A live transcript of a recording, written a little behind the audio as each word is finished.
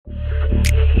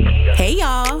Hey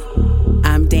y'all,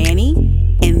 I'm Danny,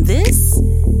 and this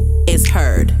is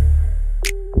Heard.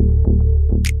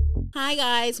 Hi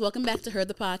guys, welcome back to Heard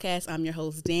the Podcast. I'm your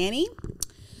host, Danny.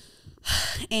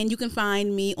 And you can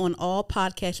find me on all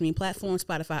podcast streaming platforms,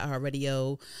 Spotify,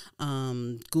 iHeartRadio,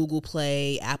 Google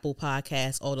Play, Apple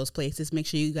Podcasts, all those places. Make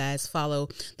sure you guys follow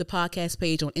the podcast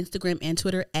page on Instagram and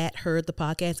Twitter at Heard the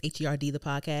Podcast, HERD the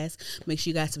Podcast. Make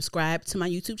sure you guys subscribe to my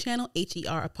YouTube channel,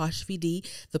 HER''D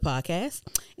the Podcast.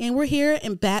 And we're here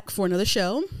and back for another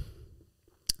show.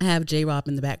 I have J-Rob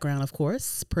in the background, of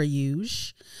course, per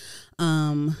usual.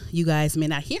 You guys may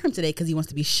not hear him today because he wants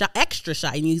to be shy, extra shy.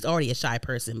 I mean, he's already a shy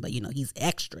person, but he's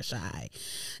extra shy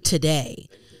today.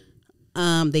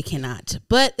 They cannot,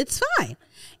 but it's fine.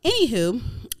 Anywho,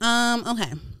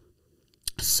 okay.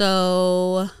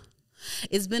 So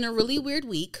it's been a really weird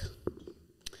week.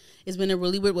 It's been a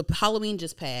really weird week. Halloween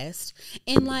just passed.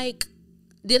 And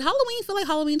did Halloween feel like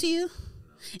Halloween to you?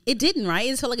 It didn't, right?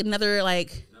 It felt like another,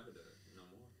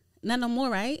 not no more,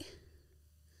 right?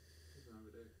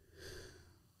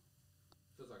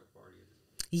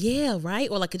 Yeah, right?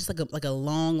 Or just like a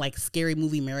long, scary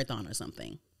movie marathon or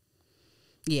something.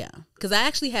 Yeah. Because I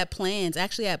actually had plans.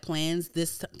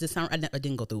 This time. I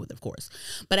didn't go through with it, of course.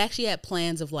 But I actually had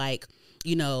plans of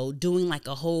doing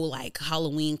a whole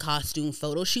Halloween costume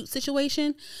photo shoot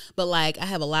situation. But I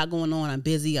have a lot going on. I'm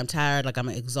busy. I'm tired. I'm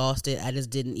exhausted. I just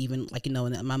didn't even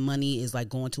and my money is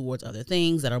going towards other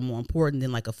things that are more important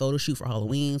than a photo shoot for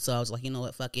Halloween. So I was like, you know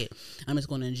what, fuck it. I'm just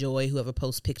going to enjoy whoever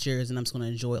posts pictures, and I'm just going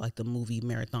to enjoy the movie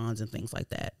marathons and things like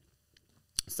that.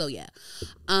 So yeah.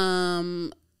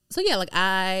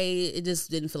 It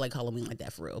just didn't feel like Halloween like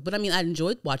that for real. But I mean, I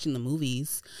enjoyed watching the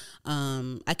movies.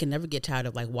 I can never get tired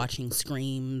of watching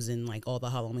Screams and all the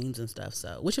Halloweens and stuff.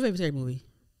 So, what's your favorite scary movie?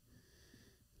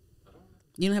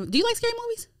 Do you like scary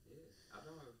movies? Yeah, I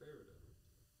don't have a favorite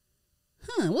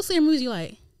though. Huh? What scary movies you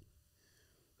like?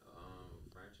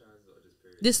 Franchise or just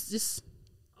period? This.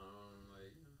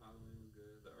 Halloween was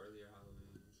good. The earlier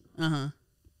Halloween.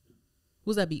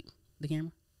 Who's that beat? The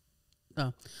camera?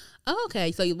 Oh,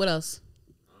 okay. So what else?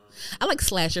 I like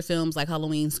slasher films like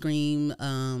Halloween, Scream.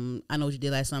 I Know What You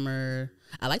Did Last Summer.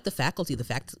 I like The Faculty. The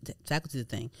Faculty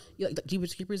thing. You like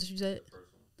Jeepers Creepers? You said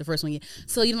the first one. Yeah.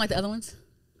 So you don't like the other ones?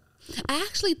 I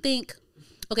actually think.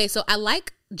 Okay, so I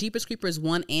like Jeepers Creepers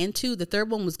 1 and 2. The third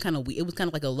one was kind of weird. It was kind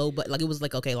of like a low, but it was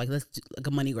okay, let's do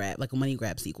a money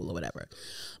grab sequel or whatever.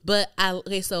 But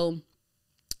so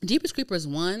Jeepers Creepers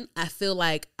 1, I feel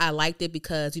like I liked it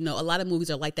because, a lot of movies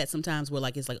are like that sometimes where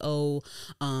it's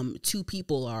two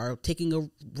people are taking a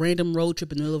random road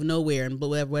trip in the middle of nowhere and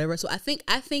whatever. So I think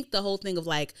the whole thing of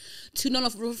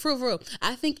for real,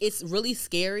 I think it's really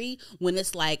scary when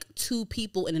it's two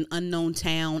people in an unknown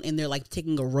town and they're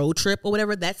taking a road trip or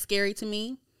whatever. That's scary to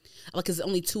me. Because there's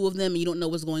only two of them and you don't know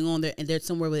what's going on there, and they're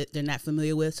somewhere where they're not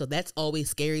familiar with. So that's always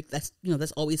scary. That's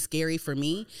always scary for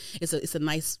me. It's a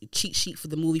nice cheat sheet for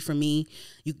the movie for me.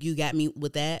 You got me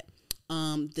with that.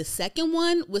 The second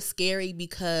one was scary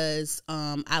because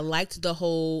I liked the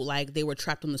whole they were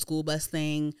trapped on the school bus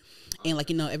thing, and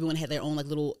everyone had their own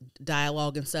little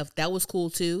dialogue and stuff. That was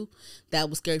cool too. That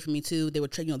was scary for me too. They were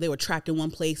they were trapped in one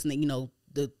place, and they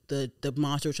the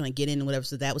monster was trying to get in and whatever,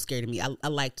 so that was scary to me. I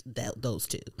liked those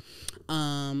two.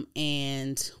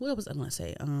 And what was I gonna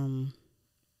say?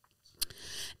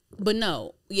 But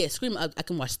no, yeah, Scream. I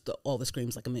can watch all the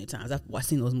Screams a million times. I've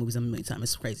seen those movies a million times.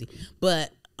 It's crazy.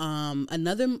 But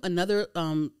another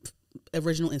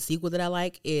original and sequel that I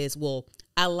like is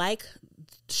I like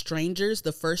Strangers.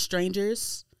 The first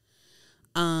Strangers.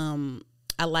 I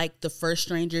like the first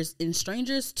Strangers. In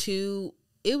Strangers 2,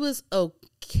 it was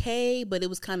okay, but it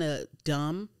was kind of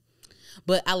dumb.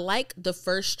 But I like the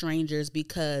first Strangers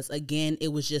because, again, it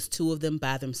was just two of them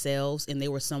by themselves, and they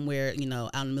were somewhere, out in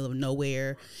the middle of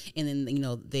nowhere, and then,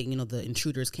 the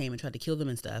intruders came and tried to kill them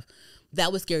and stuff.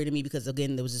 That was scary to me because,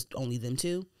 again, there was just only them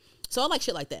two. So I like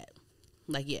shit like that.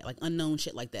 Unknown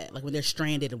shit like that. When they're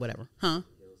stranded or whatever. Huh?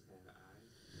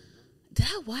 Did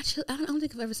I watch it? I don't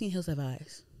think I've ever seen Hills Have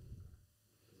Eyes.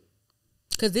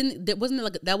 Because then there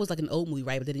wasn't that was an old movie,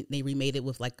 right? But then they remade it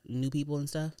with new people and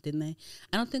stuff, didn't they?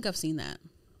 I don't think I've seen that.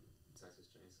 Texas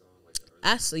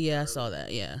Chainsaw, I saw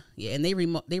that. Yeah, and they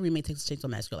remade Texas Chainsaw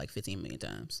Massacre 15 million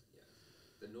times. Yeah.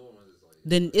 The newer ones is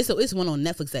Then it's one on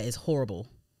Netflix that is horrible.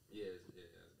 Yeah,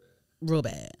 that's bad. Real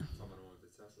bad. Talking about the one with the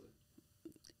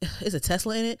Tesla. Is a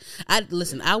Tesla in it?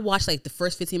 I watched the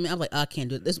first 15 minutes. I'm I can't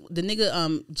do it. The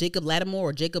nigga Jacob Lattimore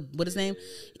or Jacob, what his name?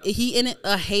 He in it.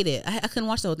 I hate it. I couldn't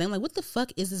watch the whole thing. I'm what the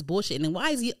fuck is this bullshit? And then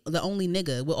why is he the only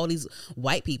nigga with all these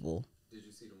white people? Did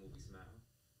you see the movie Smile?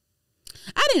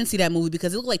 I didn't see that movie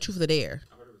because it looked like Truth or Dare.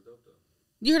 I heard it was dope though.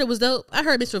 You heard it was dope. I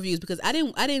heard mixed reviews because I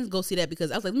didn't go see that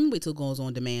because I was like, let me wait till it goes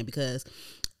on demand because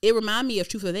it reminded me of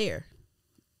Truth or Dare.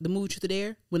 The movie Truth or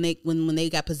Dare, when they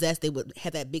got possessed, they would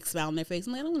have that big smile on their face.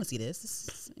 I'm like, I don't want to see this. This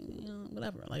is,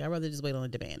 whatever. Like, I'd rather just wait on the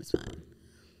demand. It's fine.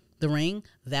 The Ring,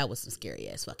 that was some scary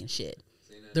ass fucking shit.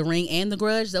 The Ring and The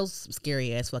Grudge, those some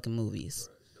scary ass fucking movies.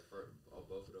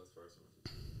 Both of those first ones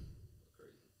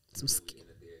were crazy.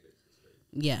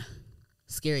 Yeah,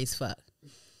 scary as fuck.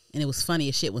 And it was funny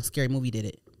as shit when Scary Movie did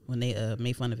it, when they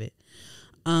made fun of it.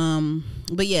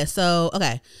 But yeah, so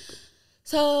okay.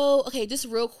 So, okay, just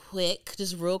real quick,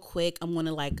 I'm going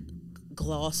to like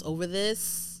gloss over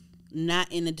this,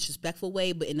 not in a disrespectful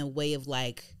way, but in a way of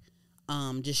like,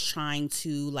 just trying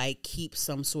to like keep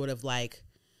some sort of like,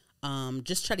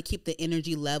 just try to keep the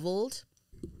energy leveled.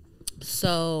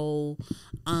 So,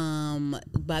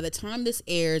 by the time this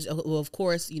airs, well, of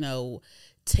course,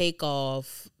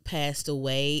 Takeoff passed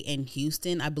away in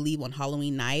Houston, I believe on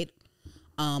Halloween night,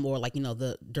 or like,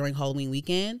 during Halloween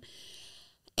weekend.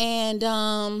 And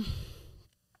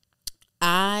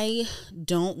I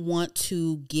don't want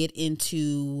to get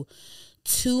into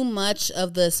too much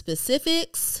of the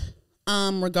specifics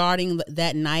regarding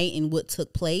that night and what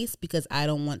took place because I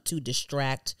don't want to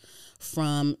distract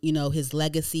from, his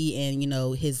legacy and,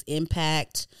 his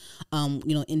impact,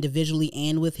 individually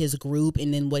and with his group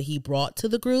and then what he brought to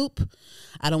the group.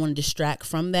 I don't want to distract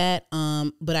from that.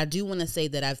 But I do want to say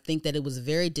that I think that it was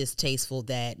very distasteful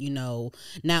that,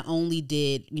 not only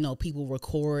did, people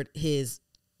record his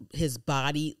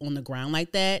body on the ground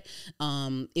like that,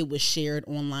 it was shared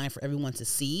online for everyone to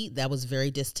see. That was very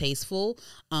distasteful.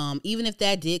 Even if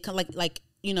that did come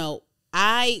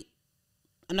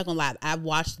I'm not gonna lie, I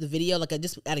watched the video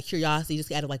just out of curiosity,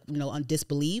 just out of on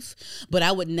disbelief, but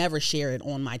I would never share it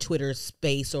on my Twitter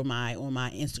space or my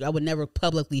Instagram. I would never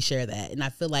publicly share that. And I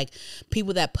feel like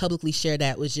people that publicly share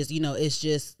that was just, it's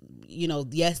just,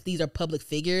 yes, these are public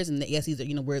figures and yes, these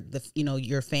are, we're the,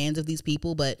 you're fans of these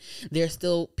people, but they're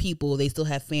still people. They still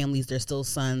have families. They're still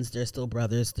sons. They're still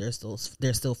brothers. They're still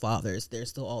fathers. They're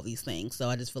still all these things. So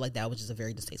I just feel like that was just a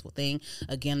very distasteful thing.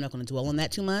 Again, I'm not going to dwell on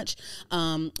that too much.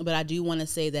 But I do want to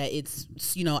say that it's,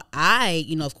 I,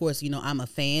 of course, I'm a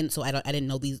fan, so I didn't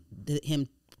know him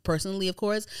personally, of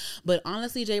course, but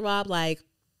honestly, J-Rob,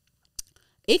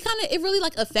 it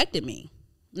really affected me.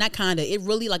 Not kinda, it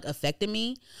really affected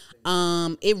me.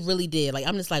 It really did.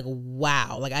 I'm just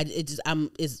wow.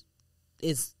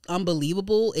 It's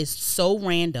unbelievable. It's so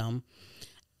random.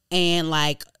 And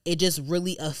it just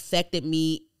really affected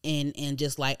me and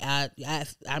just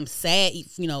I'm sad,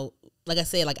 like I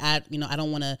said, I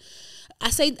don't want to, I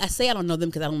say I don't know them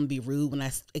because I don't want to be rude when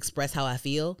I express how I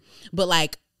feel, but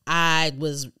I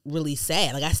was really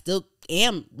sad. I still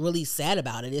am really sad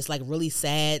about it. It's really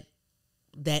sad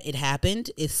that it happened.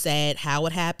 It's sad how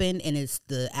it happened, and it's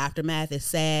the aftermath is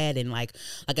sad. And like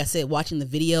I said, watching the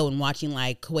video and watching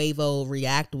Quavo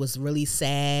react was really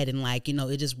sad, and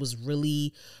it just was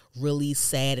really, really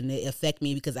sad, and it affected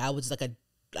me because I was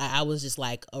I was just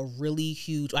a really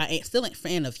huge, still ain't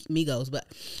fan of Migos, but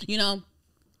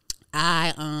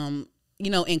I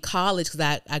in college,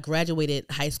 because I graduated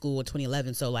high school in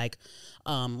 2011, so late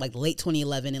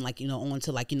 2011 and on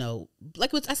to I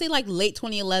say late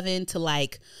 2011 to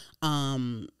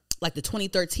the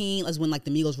 2013 is when the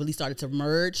Migos really started to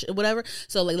merge or whatever.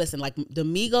 So listen, the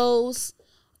Migos,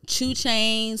 2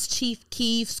 Chainz, Chief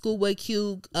Keef, Schoolboy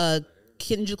Q,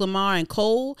 Kendrick Lamar, and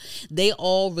Cole, they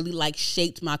all really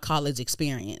shaped my college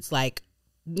experience.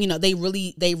 They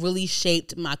really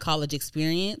shaped my college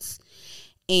experience.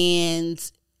 And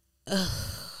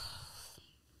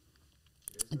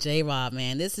J-Rob,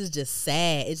 man, this is just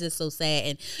sad. It's just so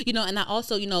sad. And and I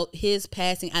also, his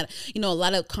passing, a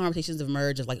lot of conversations have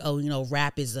emerged of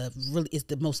rap is is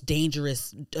the most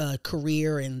dangerous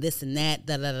career and this and that,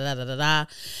 da da da da da da.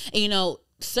 And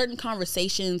certain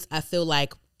conversations I feel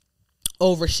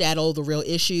overshadow the real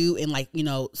issue, and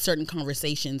certain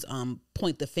conversations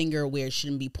point the finger where it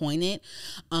shouldn't be pointed.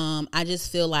 I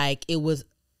just feel it was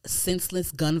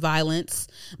senseless gun violence.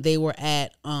 They were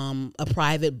at a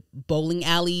private bowling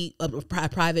alley, a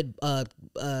private I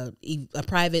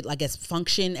guess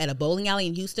function at a bowling alley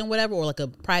in Houston, whatever, or a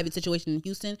private situation in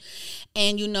Houston.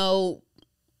 And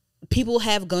people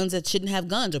have guns that shouldn't have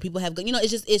guns, or people have guns.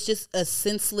 It's just a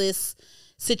senseless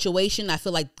situation. I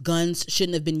feel guns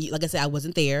shouldn't have been, like I said, I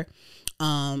wasn't there.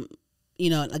 Again,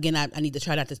 I need to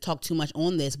try not to talk too much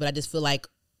on this, but I just feel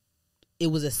it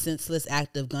was a senseless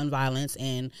act of gun violence,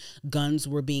 and guns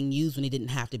were being used when they didn't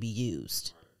have to be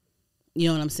used. You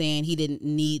know what I'm saying? He didn't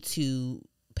need to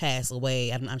pass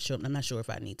away. I'm not sure if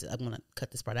I need to. I'm gonna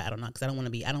cut this part out. I don't know, because I don't want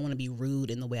to be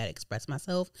rude in the way I express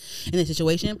myself in this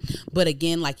situation. But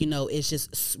again, like, it's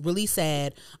just really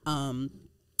sad.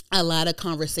 A lot of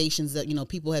conversations that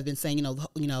people have been saying,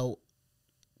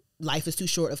 life is too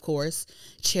short, of course.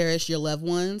 Cherish your loved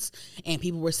ones. And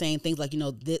people were saying things like,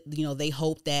 they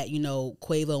hope that,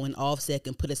 Quavo and Offset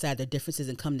can put aside their differences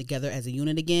and come together as a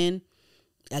unit again.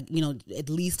 At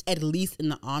least in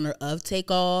the honor of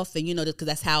Takeoff, and because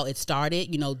that's how it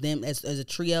started. Them as a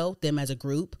trio, them as a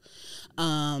group.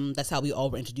 That's how we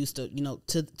all were introduced to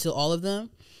to all of them.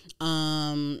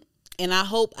 And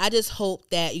I just hope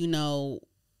that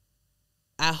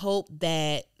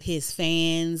his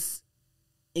fans,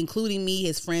 including me,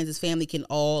 his friends, his family, can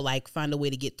all like find a way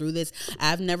to get through this.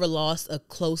 I've never lost a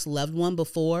close loved one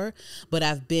before, but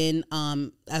I've been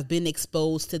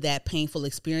exposed to that painful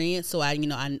experience. So I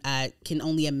can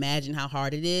only imagine how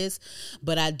hard it is.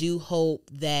 But I do hope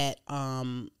that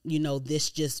this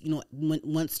just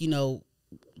once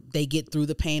they get through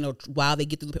the pain, or while they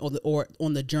get through the pain, or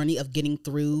on the journey of getting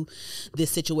through this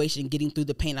situation, getting through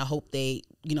the pain, I hope they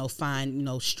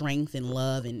find strength and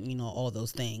love and all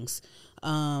those things.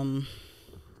 Let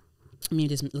me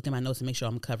just look at my notes and make sure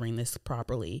I'm covering this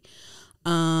properly.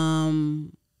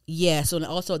 Yeah. So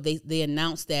also they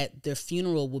announced that their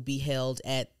funeral will be held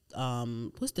at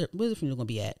where's the funeral going to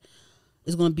be at?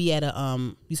 It's going to be at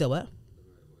a you said what?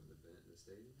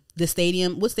 The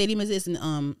stadium. What stadium is this?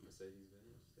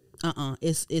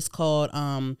 It's called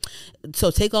so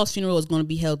Takeoff's funeral is going to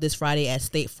be held this Friday at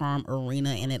State Farm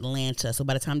Arena in Atlanta. So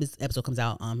by the time this episode comes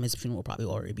out, his funeral will probably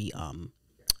already be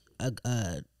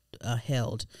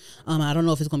held. I don't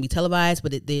know if it's going to be televised,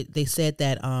 but they said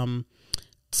that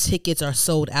tickets are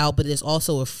sold out, but there's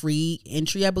also a free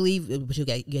entry, I believe, but you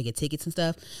gotta get tickets and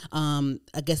stuff. I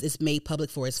guess it's made public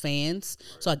for his fans.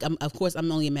 So of course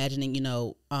I'm only imagining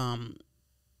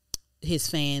his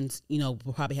fans will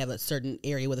probably have a certain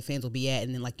area where the fans will be at,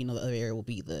 and then the other area will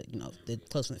be the the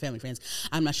close family friends.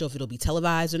 I'm not sure if it'll be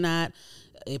televised or not.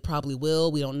 It probably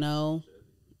will. We don't know.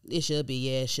 It should be.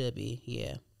 Yeah, it should be.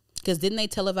 Yeah. Because didn't they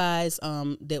televise?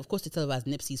 Of course they televised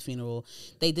Nipsey's funeral.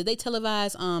 Did they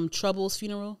televise Trouble's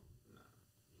funeral?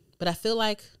 But I feel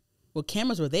like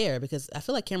cameras were there, because I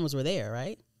feel like cameras were there,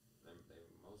 right? They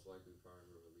most likely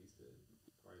probably released it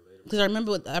probably later. Because I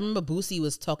remember Boosie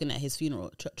was talking at his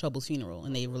funeral, Trouble's funeral,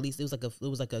 and they released it was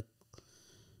like a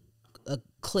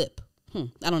clip.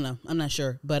 I don't know. I'm not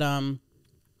sure, but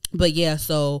yeah.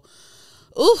 So,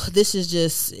 this is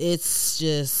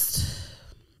just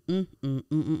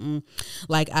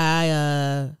like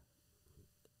I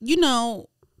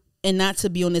and not to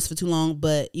be on this for too long,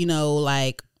 but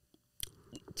like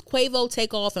Quavo,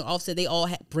 Takeoff, and Offset, they all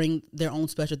bring their own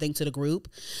special thing to the group,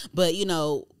 but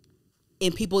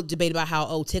and people debate about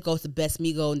how Takeoff's the best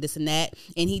Migo and this and that,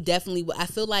 and he definitely, I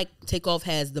feel like Takeoff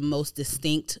has the most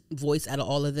distinct voice out of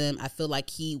all of them. I feel like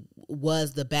he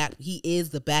is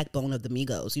the backbone of the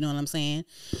Migos. You know what I'm saying?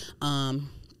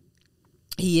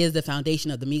 He is the foundation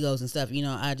of the Migos and stuff.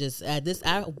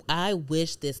 I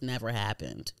wish this never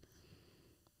happened.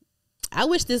 I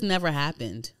wish this never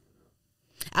happened.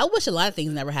 I wish a lot of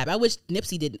things never happened. I wish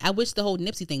Nipsey didn't. I wish the whole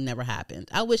Nipsey thing never happened.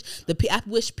 I wish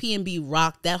PNB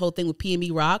Rock, that whole thing with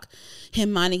PNB Rock,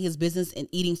 him minding his business and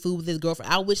eating food with his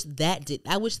girlfriend. I wish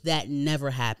that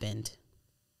never happened.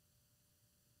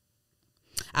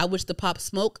 I wish the Pop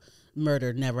Smoke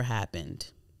murder never happened.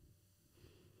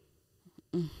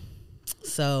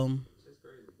 So,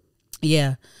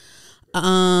 yeah.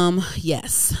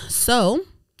 Yes. So,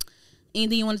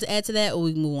 anything you wanted to add to that, or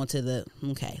we move on to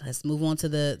let's move on to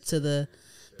the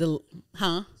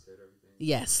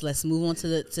yes, let's move on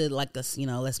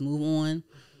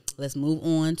let's move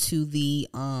on to the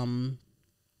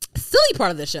silly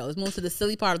part of the show. Let's move to the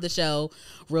silly part of the show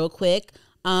real quick.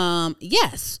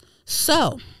 Yes.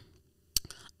 So,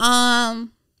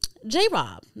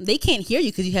 J-Rob, they can't hear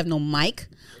you because you have no mic,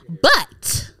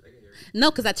 but no,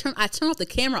 because I turn off the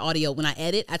camera audio when I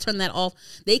edit. I turn that off.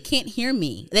 They can't hear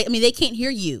me. They can't hear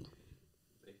you.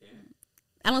 They can?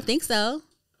 I don't think so.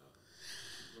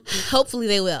 Hopefully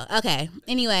they will. Okay.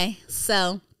 Anyway,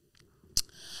 so,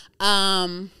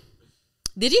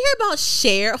 did you hear about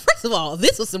Cher? First of all,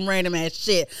 this was some random ass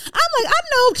shit. I'm like, I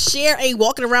know Cher ain't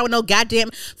walking around with no goddamn.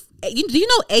 Do you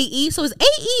know AE? So is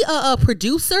AE a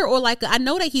producer, or I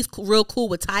know that he's real cool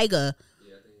with Tyga.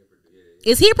 Yeah, I think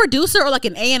Is he a producer or like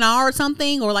an A&R or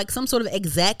something, or like some sort of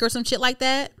exec or some shit like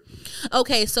that?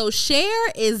 Okay, so Cher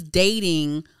is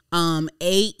dating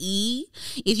AE.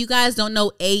 If you guys don't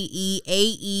know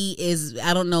AE is,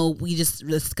 I don't know, we just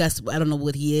discussed, I don't know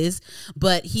what he is,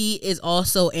 but he is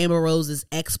also Amber Rose's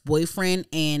ex-boyfriend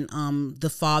and the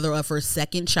father of her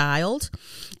second child.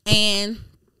 And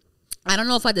I don't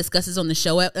know if I discussed this on the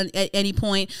show at any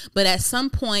point, but at some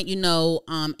point, you know,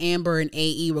 Amber and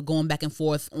AE were going back and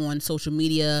forth on social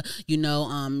media. You know,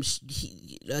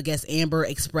 I guess Amber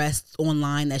expressed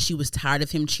online that she was tired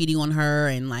of him cheating on her,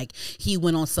 and like he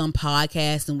went on some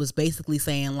podcast and was basically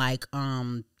saying like,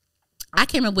 I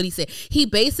can't remember what he said. He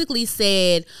basically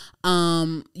said,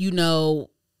 you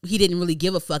know, he didn't really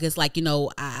give a fuck. It's like, you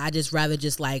know, I just rather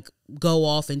just like go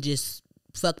off and just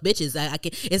fuck bitches. I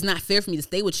can. It's not fair for me to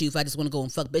stay with you if I just want to go and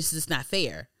fuck bitches. It's not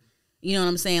fair. You know what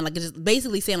I'm saying? Like, it's just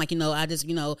basically saying like, you know, I just,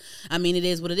 you know, I mean, it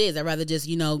is what it is. I'd rather just,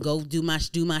 you know, go do my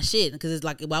shit, because it's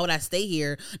like, why would I stay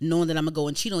here knowing that I'm gonna go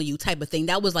and cheat on you type of thing.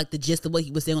 That was like the gist of what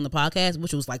he was saying on the podcast,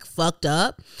 which was like fucked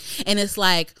up. And it's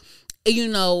like, you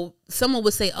know, someone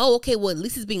would say, oh, okay, well, at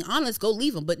least he's being honest, go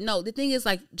leave him. But no, the thing is,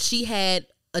 like, she had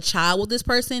a child with this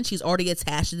person. She's already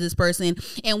attached to this person,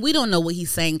 and we don't know what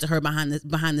he's saying to her behind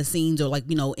the scenes, or like,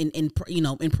 you know, in you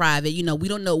know, in private. You know, we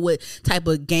don't know what type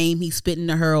of game he's spitting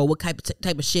to her, or what type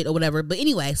of shit or whatever. But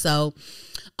anyway, so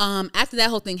after that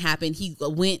whole thing happened, he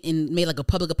went and made like a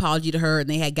public apology to her, and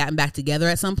they had gotten back together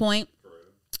at some point.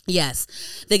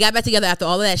 Yes, they got back together after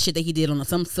all of that shit that he did on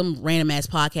some random ass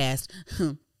podcast.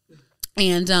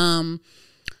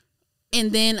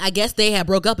 And then I guess they had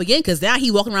broke up again, because now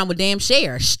he walking around with damn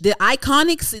Cher. The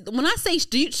iconic, when I say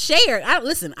Cher, I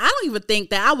don't even think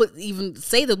that I would even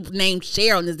say the name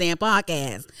Cher on this damn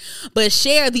podcast. But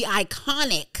Cher, the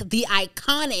iconic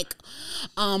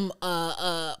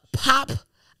pop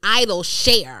idol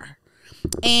Cher.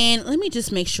 And let me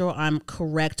just make sure I'm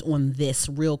correct on this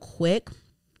real quick.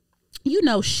 You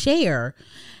know, Cher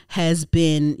has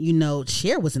been, you know,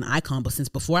 Cher was an icon, but since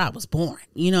before I was born,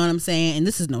 you know what I'm saying? And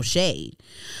this is no shade.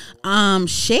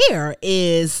 Cher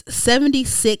is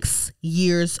 76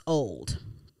 years old.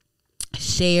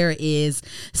 Cher is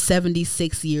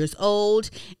 76 years old,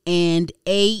 and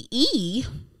AE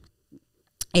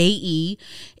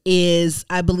is,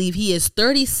 I believe he is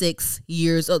 36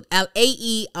 years old.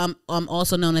 AE,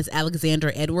 also known as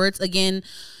Alexander Edwards. Again,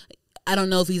 I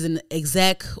don't know if he's an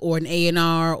exec or an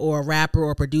A&R or a rapper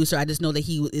or a producer. I just know that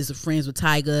he is friends with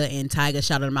Tyga, and Tyga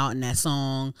shouted him out in that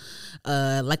song,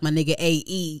 like my nigga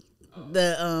AE.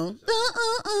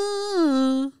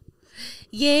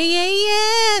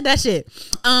 Yeah, that shit.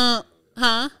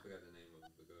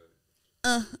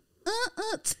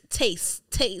 Taste.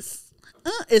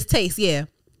 It's Taste, yeah.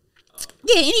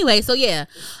 Yeah, anyway, so yeah.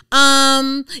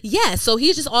 So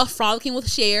he's just off frolicking with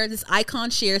Cher, this icon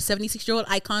Cher, 76-year-old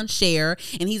icon Cher,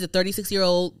 and he's a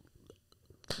 36-year-old,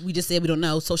 we just said we don't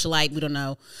know, socialite, we don't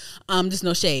know. Just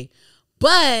no shade.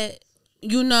 But,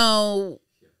 you know,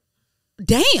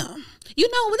 damn. You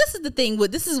know, this is the thing,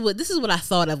 this is what I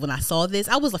thought of when I saw this.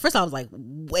 I was like,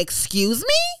 excuse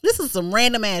me? This is some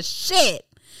random ass shit.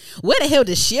 Where the hell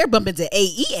did Cher bump into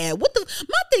AE at? My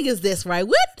thing is this, right?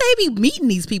 Where did they be meeting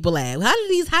these people at? How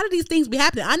did these things be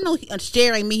happening? I know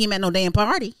Cher ain't meet him at no damn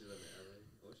party.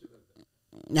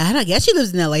 I guess she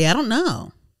lives in LA. I don't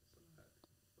know.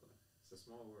 It's a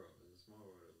small world.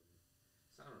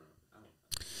 I don't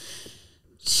know.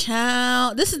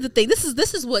 Child, this is the thing. This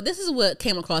is what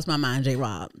came across my mind, J.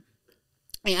 Rob.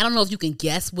 And I don't know if you can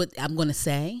guess what I'm going to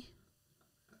say.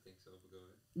 I think so.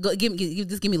 But go ahead.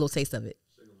 Just give me a little taste of it.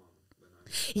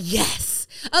 Yes,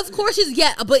 of course,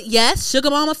 but yes, Sugar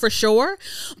Mama for sure.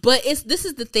 But this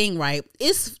is the thing, right?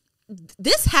 This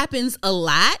happens a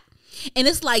lot, and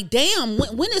it's like, damn,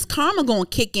 when is karma going to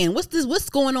kick in? What's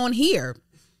going on here?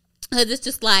 It's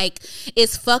just like,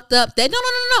 it's fucked up that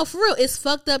no, for real, it's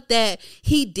fucked up that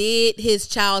he did his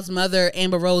child's mother,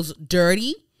 Amber Rose,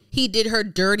 dirty. He did her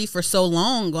dirty for so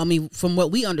long. I mean, from what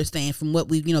we understand, from what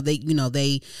we,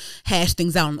 they hash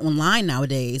things out online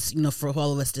nowadays, for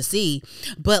all of us to see.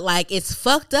 But like, it's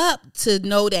fucked up to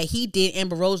know that he did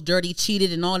Amber Rose dirty,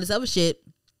 cheated, and all this other shit.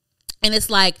 And it's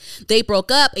like, they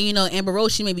broke up, and Amber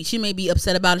Rose, she may be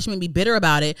upset about it, she may be bitter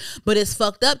about it, but it's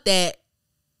fucked up that,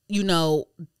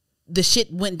 the shit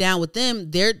went down with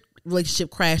them. Their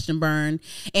relationship crashed and burned,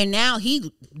 and now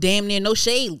he, damn near no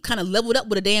shade, kind of leveled up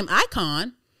with a damn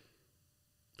icon,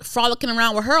 frolicking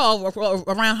around with her all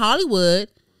around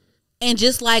Hollywood, and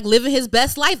just like living his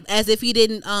best life as if he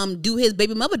didn't do his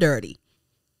baby mother dirty.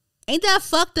 Ain't that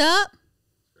fucked up?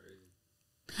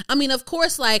 I mean, of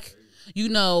course, like,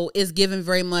 is given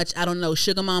very much, I don't know,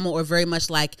 Sugar Mama, or very much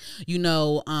like,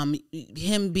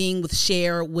 him being with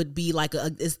Cher would be like,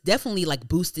 it's definitely like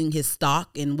boosting his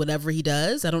stock in whatever he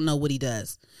does. I don't know what he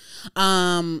does.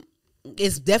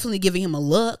 is definitely giving him a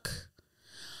look.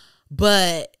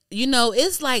 But, you know,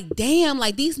 it's like, damn,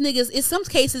 like these niggas, in some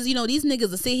cases, you know, these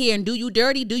niggas will sit here and do you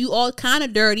dirty, do you all kind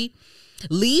of dirty,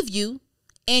 leave you,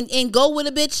 and go with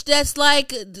a bitch that's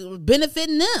like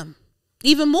benefiting them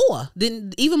even more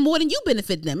than you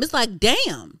benefit them. It's like,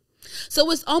 damn. So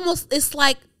it's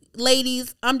like,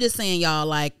 ladies, I'm just saying, y'all,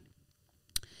 like,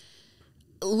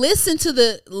 listen to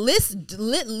the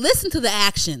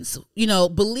actions, you know,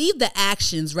 believe the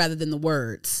actions rather than the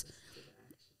words.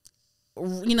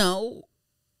 You know,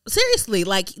 seriously,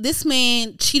 like, this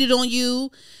man cheated on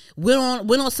you, went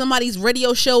on somebody's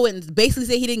radio show and basically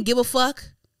said he didn't give a fuck.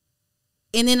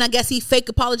 And then I guess he fake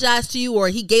apologized to you, or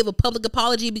he gave a public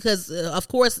apology because, of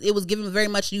course, it was given very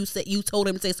much. You told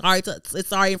him to say sorry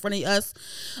in front of us.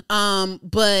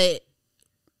 But,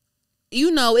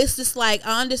 you know, it's just like,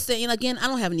 I understand. And again, I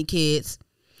don't have any kids,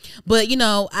 but, you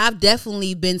know, I've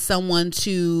definitely been someone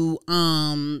to,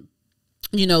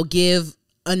 you know, give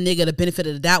a nigga the benefit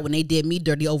of the doubt when they did me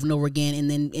dirty over and over again, and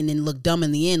then look dumb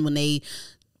in the end when they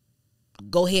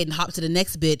go ahead and hop to the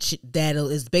next bitch that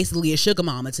is basically a sugar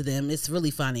mama to them. It's really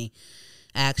funny,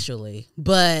 actually.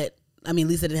 But, I mean, at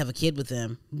least I didn't have a kid with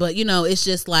them. But, you know, it's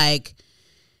just like,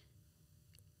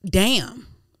 damn.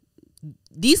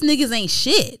 These niggas ain't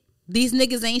shit. These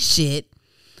niggas ain't shit.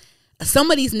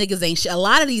 Some of these niggas ain't shit. A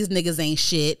lot of these niggas ain't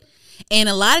shit. And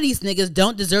a lot of these niggas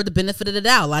don't deserve the benefit of the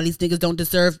doubt. A lot of these niggas don't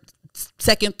deserve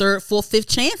second, third, fourth, fifth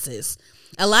chances.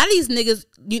 A lot of these niggas,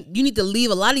 you need to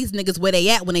leave a lot of these niggas where they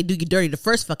at when they do you dirty the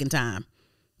first fucking time.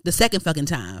 The second fucking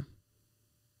time.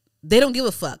 They don't give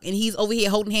a fuck. And he's over here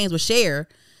holding hands with Cher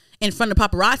in front of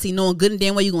paparazzi, knowing good and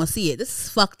damn well you're going to see it. This is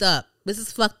fucked up. This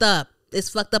is fucked up. It's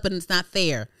fucked up and it's not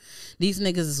fair. These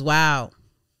niggas is wild.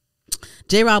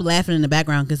 J-Rob laughing in the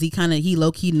background because he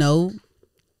low-key know.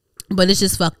 But it's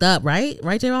just fucked up, right?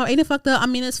 Right, J-Rob? Ain't it fucked up? I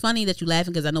mean, it's funny that you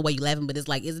laughing because I know why you laughing, but it's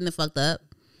like, isn't it fucked up?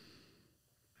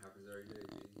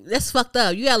 That's fucked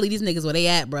up. You gotta leave these niggas where they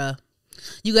at, bruh.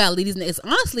 You gotta leave these niggas.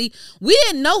 Honestly, we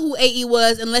didn't know who AE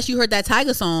was unless you heard that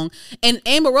Tiger song. And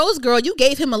Amber Rose, girl, you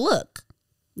gave him a look.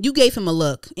 You gave him a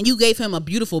look. And you gave him a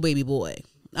beautiful baby boy.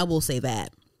 I will say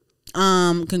that.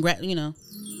 Congrats, you know.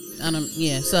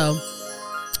 So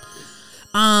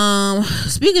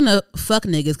speaking of fuck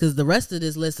niggas, because the rest of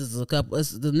this list is a couple.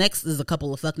 The next is a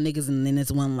couple of fuck niggas, and then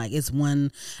it's one.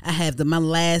 I have my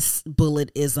last bullet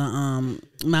is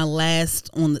my last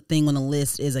on the thing on the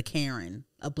list is a Karen,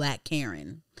 a black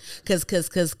Karen,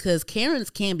 because Karens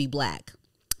can be black.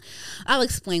 I'll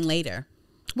explain later.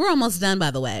 We're almost done,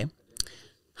 by the way,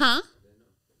 huh?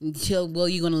 Well,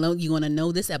 you're gonna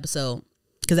know this episode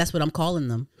because that's what I'm calling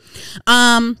them.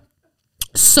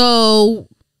 So.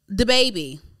 The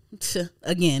baby.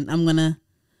 Again,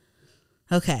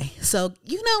 okay. So,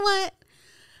 you know what?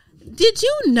 Did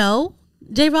you know,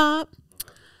 J-Rob,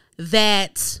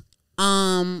 that,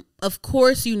 of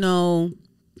course, you know,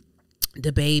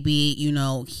 the baby, you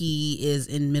know, he is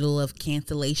in middle of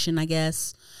cancellation, I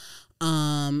guess.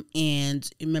 And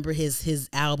remember his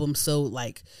album sold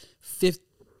like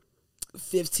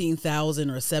 15,000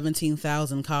 or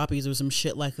 17,000 copies or some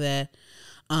shit like that.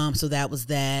 So that was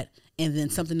that. And then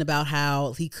something about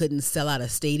how he couldn't sell out a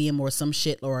stadium or some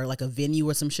shit, or like a venue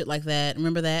or some shit like that.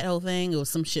 Remember that whole thing? It was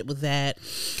some shit with that.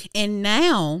 And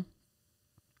now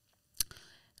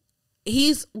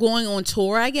he's going on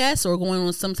tour, I guess, or going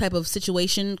on some type of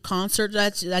situation concert.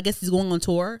 I guess he's going on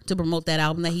tour to promote that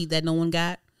album that no one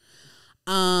got.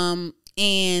 And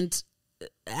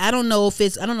I don't know if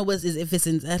it's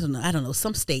in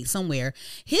some state somewhere.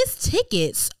 His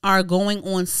tickets are going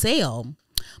on sale.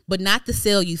 But not the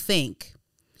sale you think.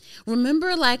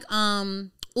 Remember, like,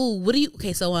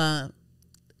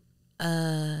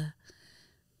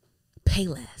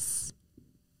 Payless.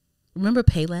 Remember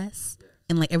Payless?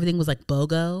 And like everything was like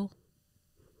BOGO.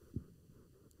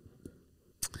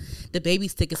 The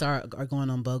baby's tickets are going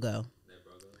on BOGO.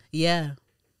 Yeah.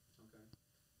 Okay.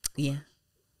 Yeah.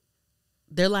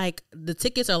 They're like, the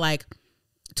tickets are like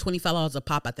 $25 a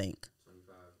pop, I think.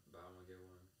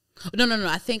 No.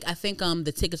 I think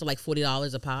the tickets are like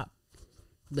 $40 a pop,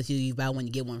 but you buy one,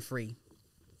 you get one free.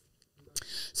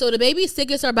 So the baby's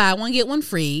tickets are buy one, get one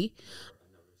free.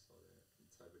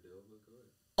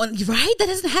 Right? That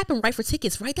doesn't happen, right, for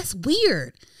tickets, right? That's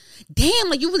weird. Damn,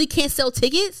 like you really can't sell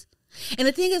tickets. And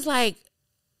the thing is, like,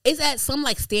 it's at some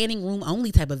like standing room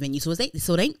only type of venue, so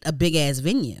it ain't a big ass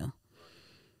venue.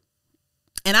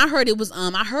 And I heard it was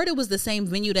the same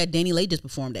venue that Danny Lay just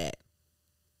performed at.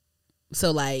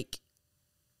 So, like,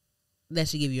 that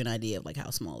should give you an idea of, like, how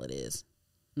small it is.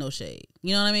 No shade.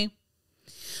 You know what I mean?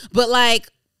 But, like,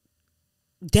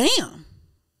 damn.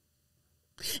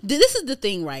 This is the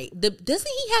thing, right? Doesn't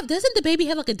the baby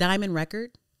have like a diamond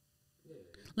record?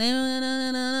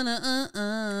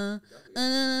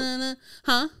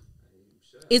 Huh?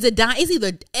 Is it It's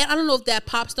either, I don't know if that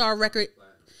pop star record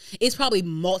is probably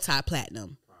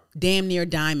multi-platinum, damn near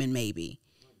diamond maybe.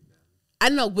 I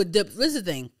don't know, but this is the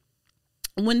thing.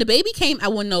 When the baby came, I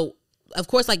wouldn't know. Of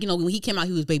course, like, you know, when he came out,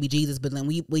 he was baby Jesus, but then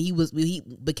when he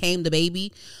became the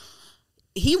baby,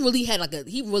 he really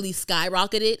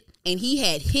skyrocketed, and he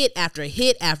had hit after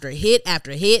hit after hit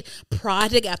after hit,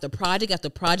 project after project after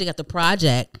project after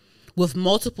project, with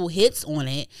multiple hits on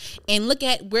it. And look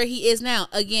at where he is now.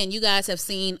 Again, you guys have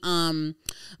seen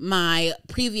my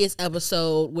previous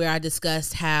episode where I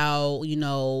discussed how, you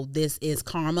know, this is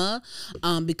karma,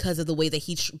 because of the way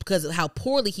that because of how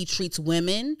poorly he treats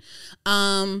women.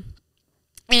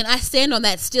 And I stand on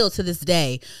that still to this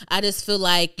day. I just feel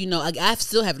like, you know, I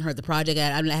still haven't heard the project.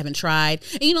 I haven't tried.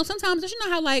 And, you know, sometimes, don't you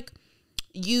know how, like,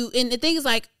 and the thing is,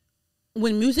 like,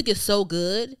 when music is so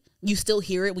good, you still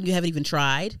hear it when you haven't even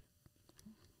tried.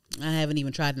 I haven't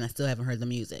even tried, and I still haven't heard the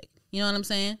music. You know what I'm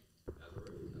saying?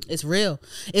 It's real.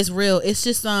 It's real. It's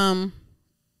just,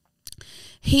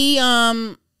 he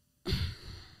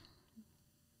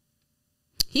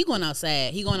going out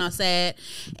sad.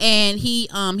 And he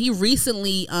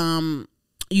recently,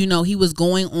 you know, he was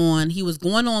going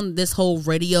on this whole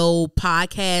radio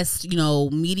podcast, you know,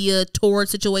 media tour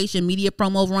situation, media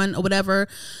promo run or whatever,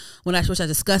 which I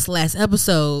discussed last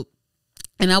episode.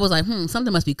 And I was like,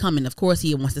 something must be coming. Of course,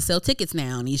 he wants to sell tickets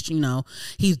now, and he's, you know,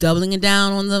 he's doubling it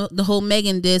down on the whole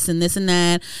Megan diss and this and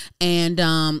that. And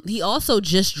he also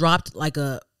just dropped like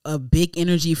a big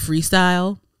energy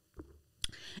freestyle.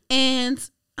 And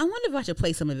I wonder if I should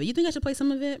play some of it. You think I should play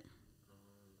some of it?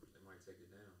 They might take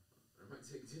it down. They might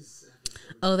take this.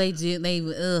 Oh, they do.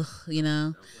 You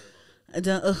know.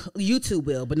 YouTube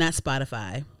will, but not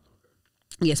Spotify.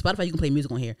 Yeah, Spotify you can play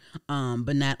music on here,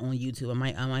 but not on YouTube.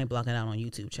 I might block it out on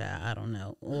YouTube, child. I don't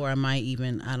know, or I might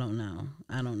even I don't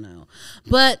know.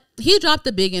 But he dropped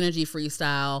the big energy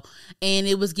freestyle, and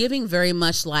it was giving very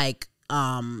much like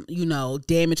you know,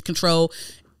 Damage Control.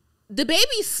 The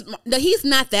baby's he's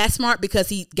not that smart because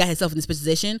he got himself in this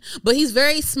position, but he's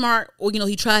very smart. Or, you know,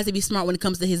 he tries to be smart when it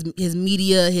comes to his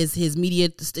media, his media,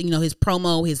 you know, his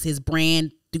promo, his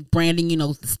branding, you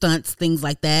know, stunts, things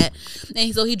like that.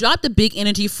 And so he dropped a big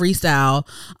energy freestyle,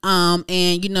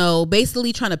 and, you know,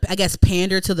 basically trying to, I guess,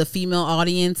 pander to the female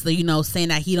audience, you know, saying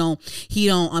that he don't, you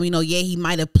know, yeah, he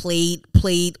might have played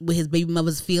with his baby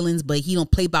mother's feelings, but he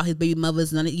don't play about his baby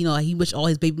mother's, and, you know, he wish all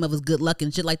his baby mothers good luck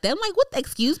and shit like that. I'm like, what?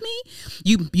 Excuse me?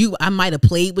 I might have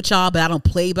played with y'all, but I don't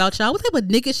play about y'all. What type of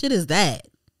nigga shit is that?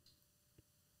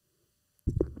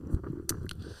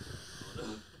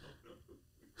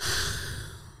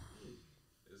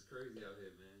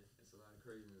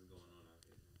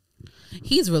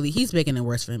 He's making it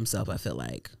worse for himself, I feel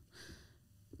like.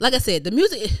 Like I said, the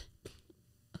music, it's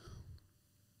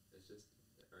just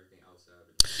everything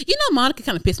outside. You know, Monica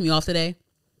kind of pissed me off today.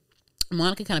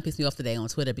 On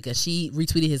Twitter because she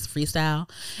retweeted his freestyle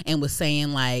and was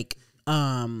saying like,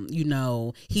 you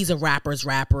know, he's a rapper's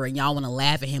rapper and y'all want to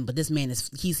laugh at him, but this man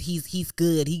he's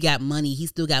good. He got money. He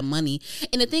still got money.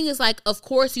 And the thing is, like, of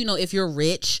course, you know, if you're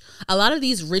rich, a lot of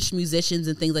these rich musicians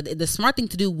and things like that, the smart thing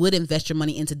to do would invest your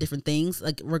money into different things.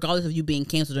 Like, regardless of you being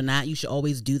canceled or not, you should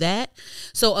always do that.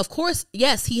 So, of course,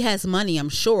 yes, he has money. I'm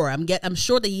sure. I'm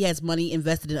sure that he has money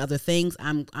invested in other things.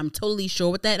 I'm totally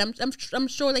sure with that. I'm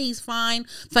sure that he's fine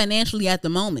financially at the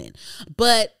moment.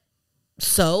 But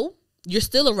so you're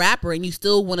still a rapper and you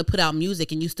still want to put out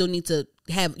music and you still need to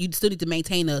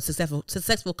maintain a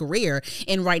successful career.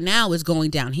 And right now it's going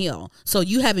downhill. So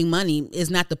you having money is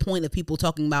not the point of people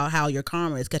talking about how your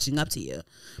karma is catching up to you.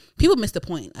 People miss the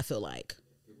point, I feel like.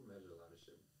 People measure a lot of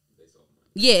shit based off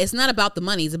money. Yeah, it's not about the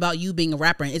money. It's about you being a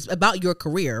rapper. It's about your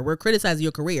career. We're criticizing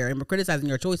your career and we're criticizing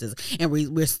your choices. And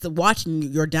we're still watching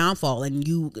your downfall and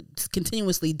you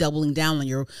continuously doubling down on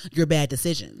your bad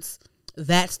decisions.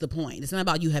 That's the point. It's not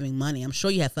about you having money. I'm sure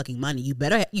you have fucking money. You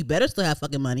better still have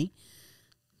fucking money.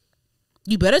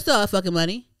 You better still have fucking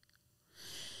money.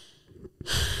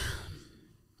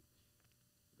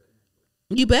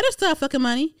 You better still have fucking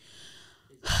money.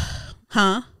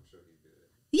 Huh?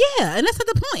 Yeah, and that's not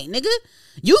the point, nigga.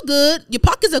 You good. Your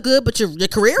pockets are good, but your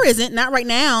career isn't. Not right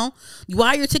now.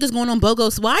 Why are your tickets going on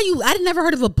BOGOs? Why are you? I never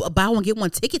heard of a buy one get one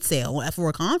ticket sale for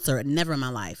a concert. Never in my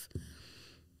life.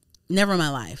 Never in my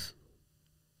life.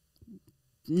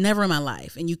 Never in my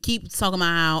life. And you keep talking about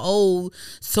how, oh,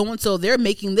 so-and-so, they're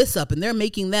making this up and they're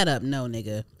making that up. No,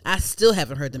 nigga. I still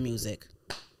haven't heard the music.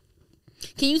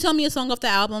 Can you tell me a song off the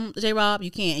album, J. Rob?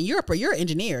 You can't. And you're an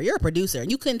engineer. You're a producer, and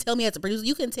you couldn't tell me as a producer.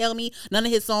 You couldn't tell me none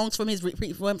of his songs from his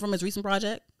recent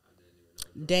project.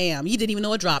 Damn, he didn't even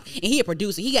know it dropped, and he a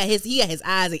producer. He got his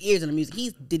eyes and ears in the music. He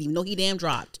didn't even know he damn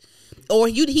dropped, or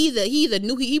he either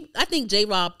knew he. I think J.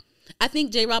 Rob. I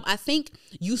think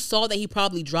you saw that he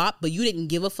probably dropped, but you didn't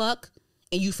give a fuck,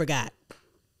 and you forgot.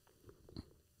 A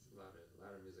lot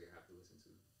of music I have to listen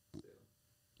to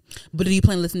still. But did you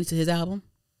plan on listening to his album?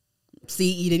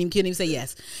 See, you couldn't even say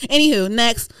yes. Anywho,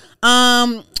 next.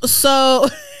 So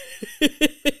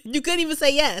you couldn't even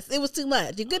say yes. It was too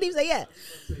much. You couldn't even say yes.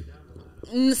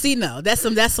 See, no, that's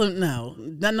some no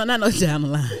down the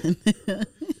line.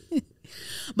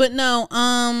 But no,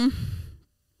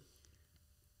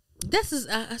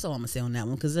 that's all I'm gonna say on that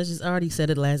one, because I already said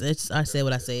it last. I said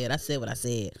what I said. Huh? You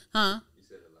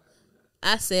said a lot on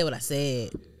that. I said what I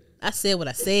said. I said what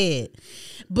I said.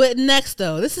 But next,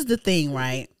 though, this is the thing,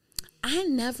 right? I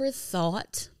never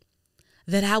thought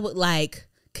that I would like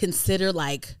consider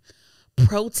like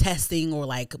protesting or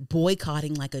like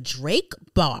boycotting like a Drake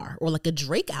bar or like a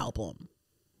Drake album.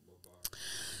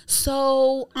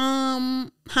 So, huh?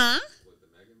 With the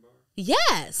Megan bar?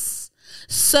 Yes.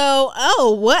 So,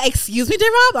 what? Excuse me,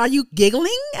 J-Rob? Are you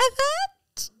giggling at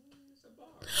that? It's a bar.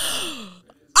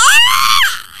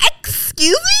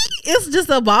 Excuse me? It's just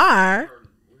a bar.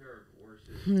 We heard worse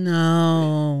shit.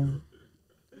 No.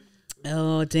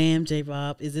 Oh, damn,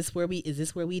 J-Rob. Is this where we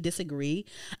disagree?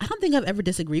 I don't think I've ever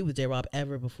disagreed with J-Rob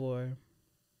ever before.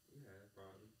 Yeah,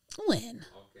 probably. When?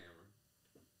 Off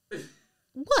camera.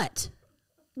 What?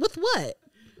 With what? I can't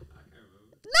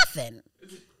remember. Nothing. I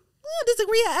don't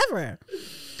disagree ever.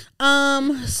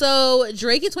 So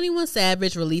Drake and 21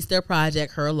 Savage released their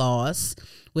project Her Loss,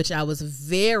 which I was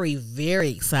very, very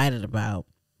excited about.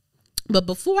 But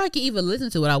before I could even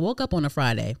listen to it, I woke up on a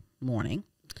Friday morning.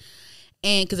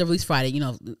 And because it released Friday,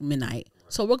 midnight.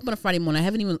 So I woke up on a Friday morning. I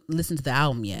haven't even listened to the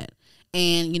album yet.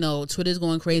 And, Twitter's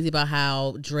going crazy about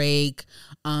how Drake,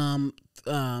 I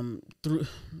don't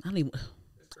even.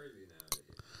 It's crazy now.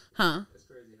 Huh? It's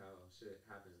crazy how shit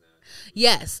happens now.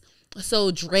 Yes. So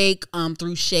Drake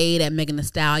threw shade at Megan Thee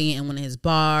Stallion in one of his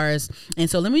bars. And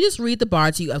so let me just read the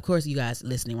bar to you. Of course, you guys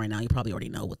listening right now, you probably already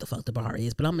know what the fuck the bar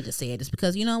is. But I'm going to just say it just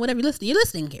because, whatever you're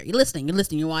listening here. You're listening.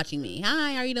 You're watching me.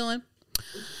 Hi, how are you doing?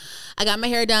 I got my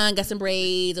hair done, got some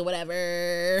braids or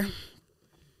whatever.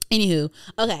 Anywho,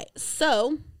 okay,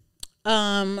 so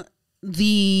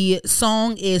the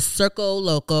song is Circo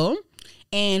Loco,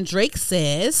 and Drake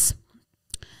says,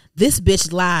 "This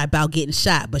bitch lied about getting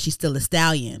shot, but she's still a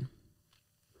stallion."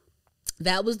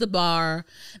 That was the bar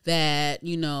that,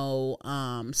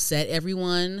 set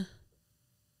everyone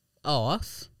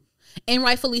off, and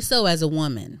rightfully so as a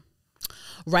woman.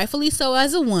 Rightfully so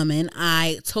as a woman,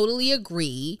 I totally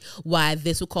agree why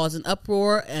this would cause an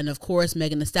uproar. And of course,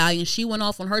 Megan Thee Stallion, she went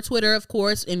off on her Twitter, of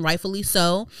course, and rightfully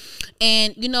so.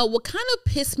 And, what kind of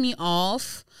pissed me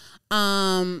off,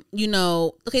 okay,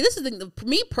 this is for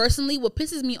me personally, what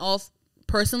pisses me off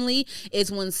personally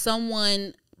is when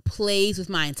someone plays with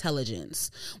my intelligence.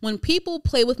 When people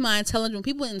play with my intelligence, when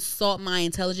people insult my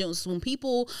intelligence, when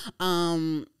people,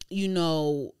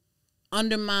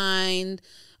 undermine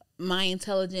my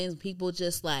intelligence, people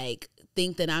just like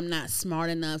think that I'm not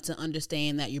smart enough to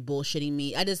understand that you're bullshitting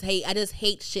me. I just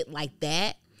hate shit like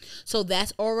that. So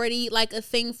that's already like a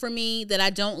thing for me that I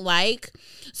don't like.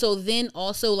 So then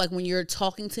also like when you're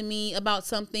talking to me about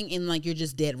something and like you're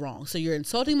just dead wrong. So you're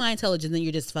insulting my intelligence and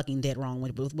you're just fucking dead wrong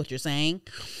with what you're saying.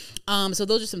 So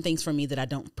those are some things for me that I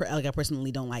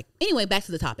personally don't like. Anyway, back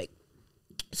to the topic.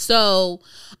 So,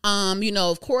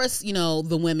 of course,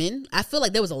 the women, I feel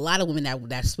like there was a lot of women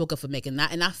that spoke up for Megan,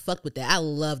 and I fucked with that. I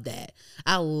love that.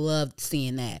 I loved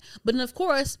seeing that. But then, of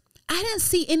course, I didn't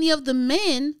see any of the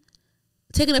men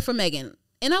taking it for Megan,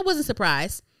 and I wasn't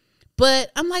surprised.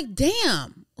 But I'm like,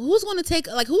 damn, who's going to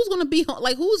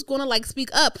speak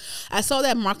up? I saw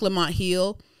that Mark Lamont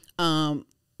Hill,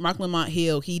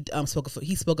 he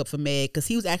spoke up for Meg because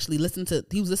he was actually listening to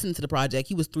the project.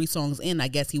 He was 3 songs in. I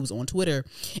guess he was on Twitter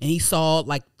and he saw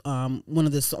like one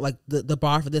of this like the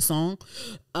bar for this song,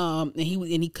 and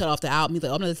he cut off the album. He's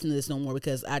like, I'm not listening to this no more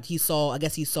because he saw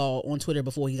on Twitter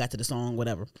before he got to the song,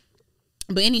 whatever.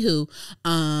 But anywho,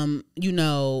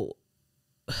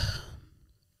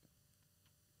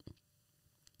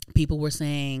 people were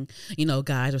saying,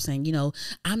 guys were saying,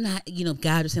 I'm not,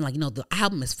 guys were saying like, the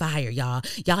album is fire, y'all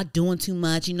doing too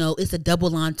much, it's a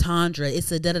double entendre,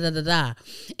 it's a da-da-da-da-da.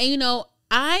 And,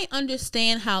 I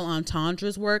understand how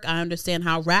entendres work. I understand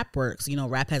how rap works.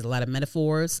 Rap has a lot of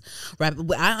metaphors.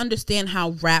 I understand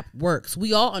how rap works.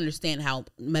 We all understand how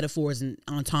metaphors and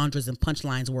entendres and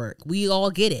punchlines work. We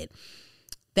all get it.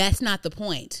 That's not the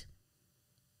point.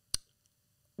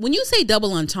 When you say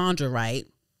double entendre, right?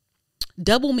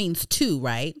 Double means two,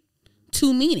 right?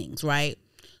 Two meanings, right?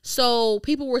 So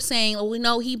people were saying, oh, we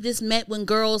know he just met when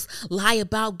girls lie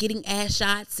about getting ass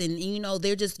shots and you know,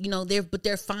 they're just, you know,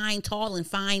 they're fine, tall and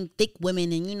fine, thick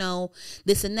women and, you know,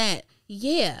 this and that.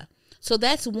 Yeah. So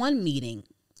that's one meaning.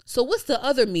 So what's the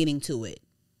other meaning to it?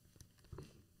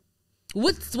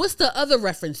 What's the other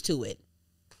reference to it?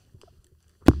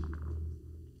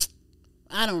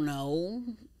 I don't know.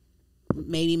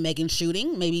 Maybe Megan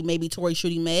shooting, maybe Tory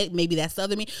shooting Meg, maybe that's the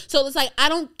other meaning. So it's like, I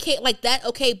don't care like that.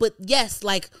 Okay, but yes,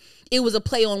 like it was a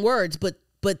play on words, but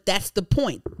that's the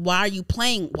point. Why are you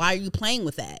playing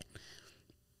with that?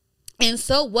 And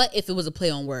so what if it was a play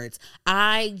on words?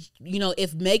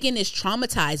 If Megan is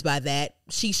traumatized by that,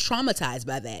 she's traumatized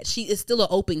by that. She is still an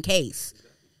open case.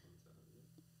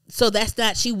 So that's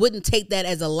not, she wouldn't take that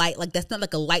as a light, like that's not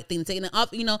like a light thing to take it off.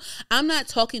 You know, I'm not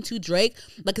talking to Drake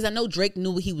because I know Drake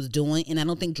knew what he was doing and I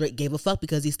don't think Drake gave a fuck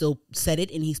because he still said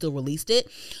it and he still released it.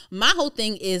 My whole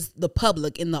thing is the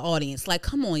public in the audience. Like,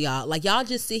 come on, y'all. Like, y'all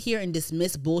just sit here and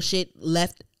dismiss bullshit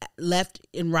left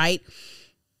and right.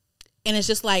 And it's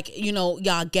just like, you know,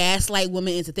 y'all gaslight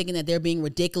women into thinking that they're being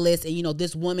ridiculous. And, you know,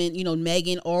 this woman, you know,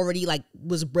 Megan already like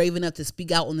was brave enough to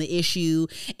speak out on the issue.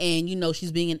 And, you know,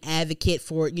 she's being an advocate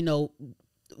for, you know,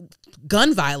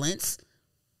 gun violence.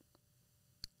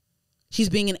 She's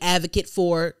being an advocate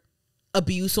for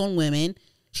abuse on women.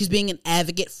 She's being an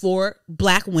advocate for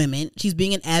black women. She's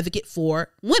being an advocate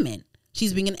for women.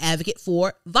 She's being an advocate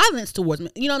for violence towards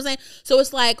men. You know what I'm saying? So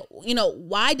it's like, you know,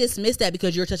 why dismiss that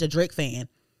because you're such a Drake fan?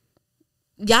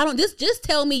 Y'all don't just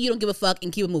tell me you don't give a fuck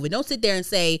and keep it moving. Don't sit there and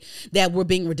say that we're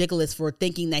being ridiculous for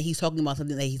thinking that he's talking about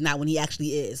something that he's not when he actually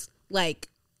is. Like,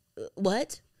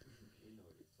 what?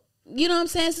 You know what I'm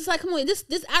saying? It's just like, come on, this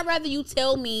I'd rather you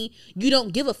tell me you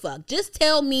don't give a fuck. Just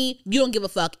tell me you don't give a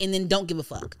fuck and then don't give a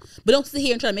fuck. But don't sit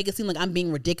here and try to make it seem like I'm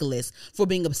being ridiculous for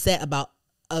being upset about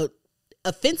a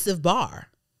offensive bar.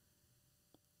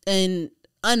 And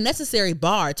unnecessary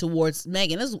bar towards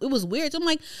Megan. It was weird. So I'm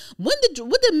like, what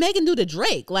did Megan do to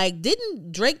Drake? Like,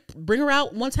 didn't Drake bring her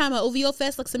out one time at OVO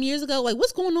Fest like some years ago? Like,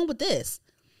 what's going on with this?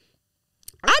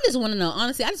 I just want to know,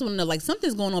 honestly, like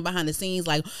something's going on behind the scenes.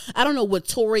 Like, I don't know what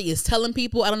Tory is telling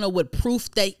people. I don't know what proof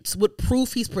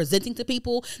he's presenting to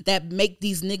people that make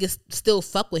these niggas still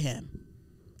fuck with him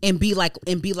and be like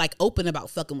open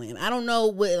about fucking with him. I don't know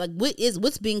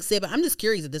what's being said, but I'm just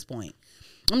curious at this point.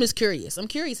 I'm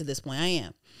curious at this point. I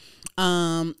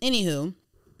am. Anywho.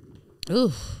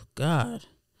 Oh God.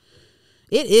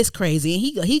 It is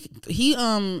crazy.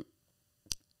 And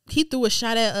he threw a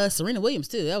shot at Serena Williams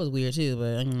too. That was weird too,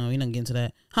 but you know, we don't get into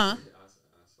that. Huh?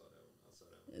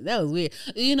 That was weird.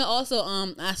 You know, also,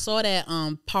 I saw that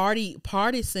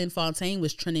Partisan Fontaine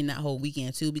was trending that whole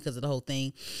weekend too because of the whole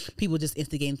thing. People just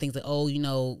instigating things like, oh, you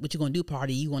know, what you gonna do,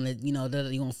 Party? You gonna, you know,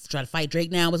 you gonna try to fight Drake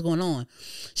now? What's going on?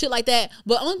 Shit like that.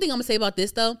 But the only thing I'm gonna say about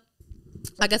this though,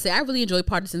 like I said, I really enjoy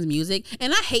Partisan's music,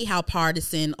 and I hate how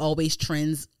Partisan always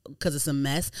trends because it's a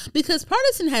mess. Because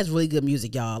Partisan has really good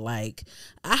music, y'all. Like,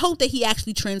 I hope that he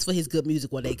actually trends for his good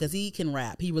music one day because he can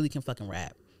rap. He really can fucking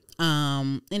rap.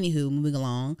 Anywho, moving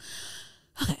along.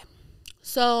 Okay.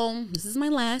 So this is my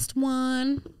last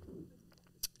one.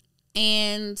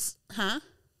 And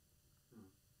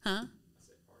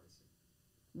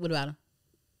what about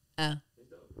him?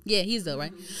 Yeah, he's dope,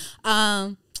 right?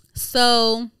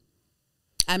 So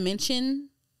I mentioned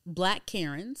Black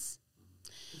Karens.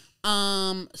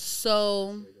 So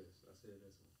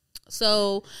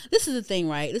this is the thing,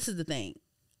 right? This is the thing.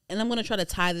 And I'm going to try to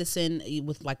tie this in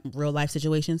with like real life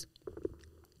situations.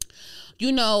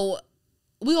 You know,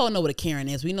 we all know what a Karen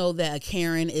is. We know that a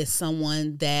Karen is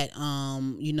someone that,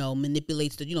 you know,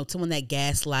 manipulates someone that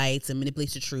gaslights and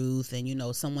manipulates the truth, and, you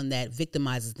know, someone that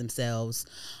victimizes themselves,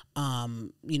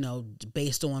 you know,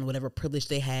 based on whatever privilege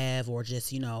they have, or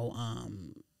just, you know,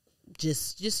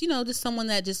 just someone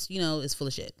that just, you know, is full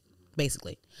of shit,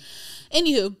 basically.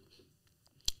 Anywho.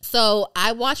 So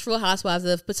I watch Real Housewives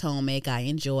of Potomac. I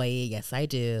enjoy it. Yes, I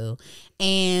do.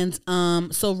 And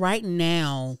so right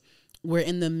now we're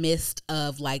in the midst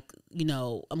of, like, you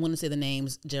know, I'm going to say the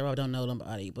names. Gerald don't know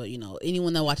nobody, but, you know,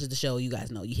 anyone that watches the show, you guys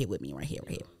know, you hit with me right here.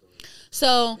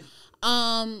 So,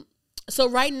 so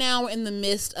right now we're in the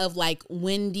midst of like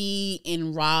Wendy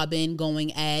and Robin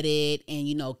going at it, and,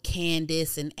 you know,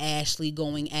 Candace and Ashley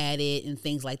going at it and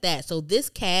things like that. So this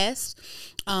cast,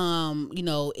 you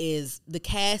know, is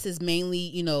mainly,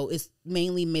 you know, it's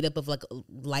mainly made up of like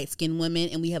light skinned women,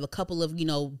 and we have a couple of, you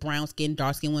know, brown skinned,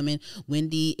 dark skinned women.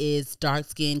 Wendy is dark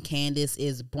skinned, Candace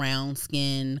is brown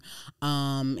skinned,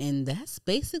 and that's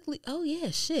basically, oh yeah,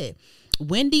 shit.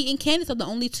 Wendy and Candace are the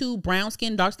only two brown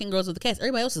skinned, dark skinned girls of the cast.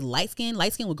 Everybody else is light skinned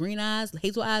with green eyes,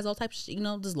 hazel eyes, all types of shit, you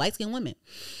know, just light skinned women.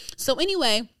 So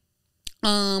anyway,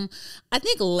 I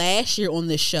think last year on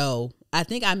this show, I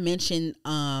think I mentioned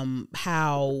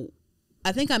how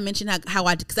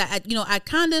because I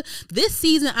kind of, this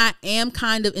season I am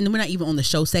kind of, and we're not even on the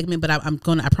show segment, but I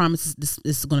promise this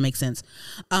is gonna make sense.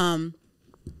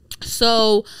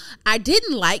 So I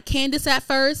didn't like Candace at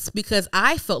first because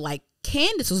I felt like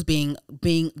Candace was being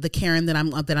the Karen that I'm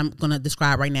gonna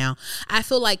describe right now. I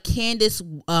feel like Candace,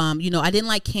 I didn't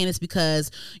like Candace because,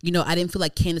 you know, I didn't feel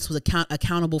like Candace was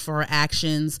accountable for her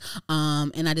actions,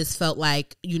 and I just felt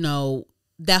like, you know,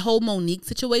 that whole Monique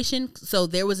situation. So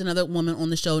there was another woman on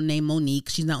the show named Monique.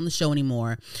 She's not on the show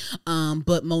anymore.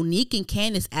 But Monique and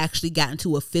Candace actually got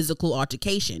into a physical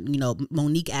altercation. You know,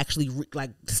 Monique actually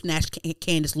snatched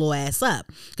Candace's little ass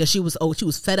up because she was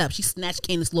fed up. She snatched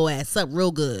Candace's little ass up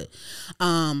real good.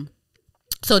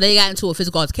 So they got into a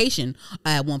physical altercation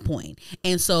at one point.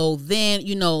 And so then,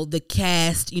 you know, the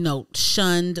cast, you know,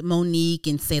 shunned Monique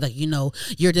and said, like, you know,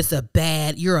 you're a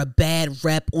bad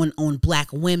rep on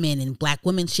black women, and black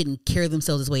women shouldn't carry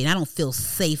themselves this way. And I don't feel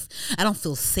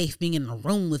safe being in a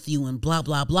room with you, and blah,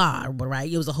 blah, blah.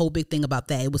 Right. It was a whole big thing about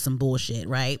that. It was some bullshit.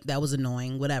 Right. That was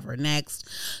annoying. Whatever. Next.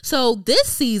 So this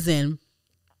season,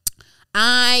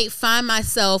 I find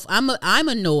myself, I'm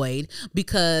annoyed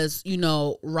because, you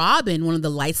know, Robin, one of the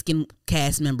light-skinned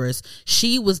cast members,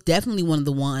 she was definitely one of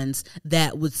the ones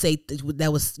that would say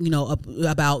that was, you know,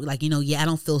 about like, you know, yeah, I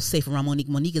don't feel safe around Monique.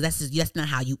 Monique, that's not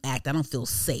how you act. I don't feel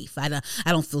safe. I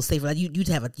don't feel safe. Like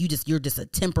you're just a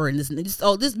temper, and this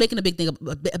making a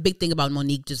big thing about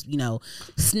Monique just, you know,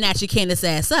 snatching Candace's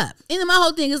ass up. And then my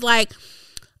whole thing is like,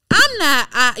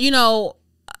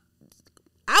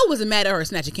 I wasn't mad at her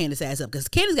snatching Candace's ass up because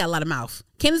Candace got a lot of mouth.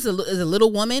 Candace is a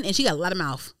little woman, and she got a lot of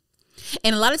mouth.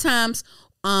 And a lot of times,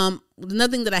 another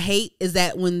thing that I hate is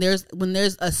that when there's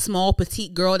a small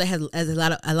petite girl that has a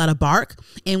lot of bark,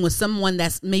 and when someone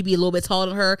that's maybe a little bit taller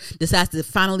than her decides to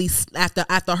finally,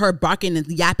 after her barking and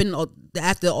yapping, or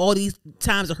after all these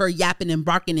times of her yapping and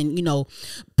barking and, you know,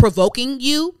 provoking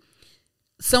you,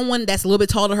 someone that's a little bit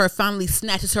taller than her finally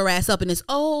snatches her ass up and is,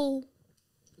 oh,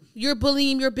 you're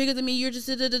bullying, you're bigger than me, you're just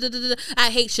I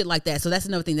hate shit like that. So that's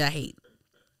another thing that I hate.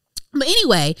 But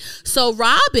anyway, so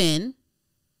Robin,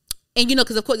 and you know,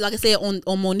 because of course, like I said, on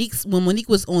Monique's, when Monique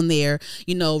was on there,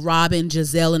 you know, Robin,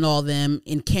 Giselle, and all of them,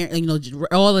 and Karen, you know,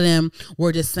 all of them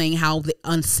were just saying how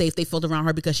unsafe they felt around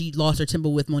her because she lost her temper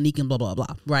with Monique and blah blah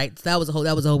blah. Right? So that was a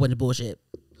whole bunch of bullshit.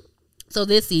 So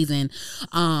this season,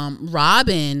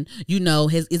 Robin, you know,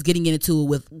 is getting into it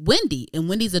with Wendy, and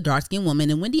Wendy's a dark skinned woman,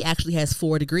 and Wendy actually has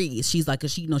 4 degrees. She's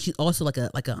she's also like a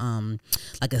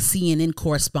CNN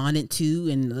correspondent too,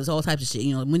 and there's all types of shit.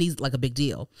 You know, Wendy's like a big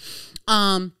deal.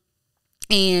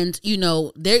 And, you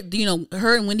know,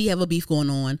 her and Wendy have a beef going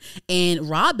on, and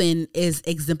Robin is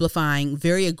exemplifying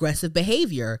very aggressive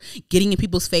behavior, getting in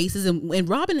people's faces, and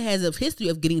Robin has a history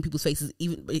of getting in people's faces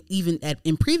even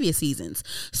in previous seasons.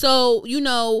 So, you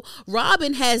know,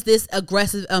 Robin has this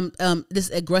aggressive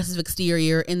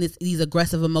exterior and these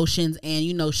aggressive emotions, and,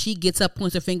 you know, she gets up,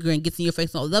 points her finger, and gets in your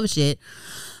face and all this other shit.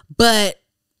 But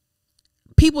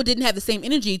people didn't have the same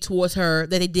energy towards her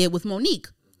that they did with Monique,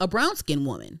 a brown skinned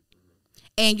woman.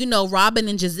 And, you know, Robin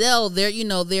and Giselle, they're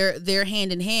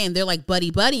hand in hand. They're like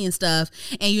buddy and stuff.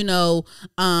 And, you know,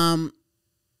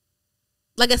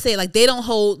 like I said, like they don't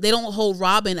hold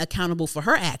Robin accountable for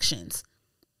her actions.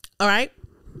 All right.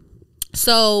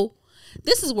 So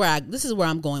this is where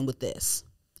I'm going with this.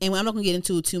 And I'm not going to get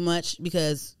into it too much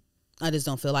because I just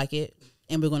don't feel like it.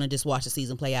 And we're going to just watch the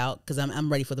season play out because I'm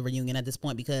ready for the reunion at this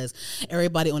point, because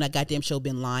everybody on that goddamn show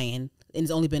been lying. And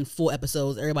it's only been 4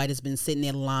 episodes. Everybody just been sitting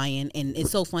there lying, and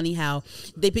it's so funny how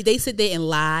they sit there and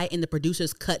lie, and the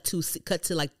producers cut to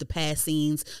like the past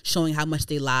scenes showing how much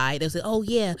they lied. They'll say, "Oh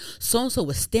yeah, so and so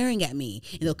was staring at me,"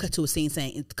 and they'll cut to a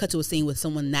scene with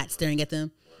someone not staring at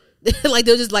them. Like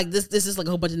they're just like this is like a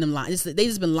whole bunch of them lying. They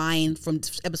just been lying from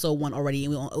episode 1 already,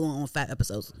 and we're on 5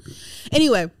 episodes.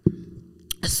 Anyway,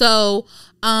 so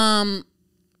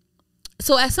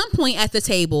So at some point at the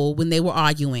table when they were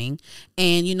arguing,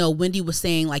 and, you know, Wendy was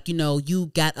saying, like, you know,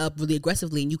 you got up really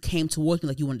aggressively and you came towards me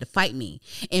like you wanted to fight me.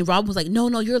 And Robin was like, no,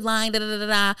 you're lying, da da da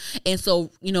da. And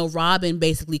so, you know, Robin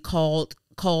basically called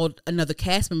called another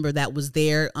cast member that was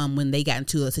there when they got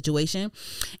into a situation,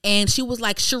 and she was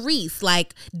like, Charisse,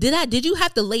 like, did you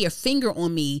have to lay your finger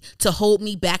on me to hold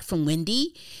me back from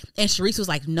Wendy? And Charisse was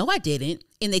like, no, I didn't.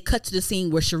 And they cut to the scene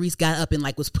where Charisse got up and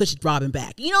like was pushing Robin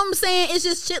back. You know what I'm saying? It's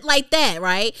just shit like that,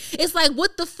 right? It's like,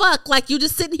 what the fuck? Like, you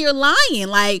just sitting here lying.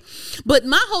 Like, but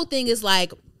my whole thing is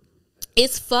like,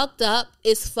 it's fucked up.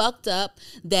 It's fucked up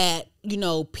that, you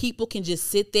know, people can just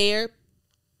sit there.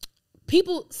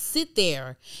 People sit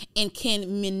there and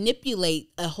can manipulate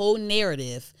a whole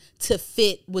narrative to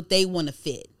fit what they want to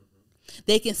fit.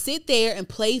 They can sit there and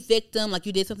play victim like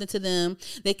you did something to them.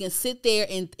 They can sit there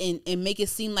and make it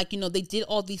seem like, you know, they did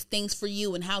all these things for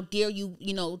you and how dare you,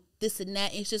 you know, this and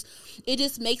that. It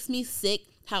just makes me sick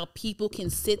how people can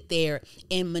sit there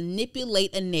and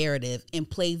manipulate a narrative and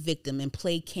play victim and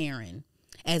play Karen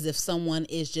as if someone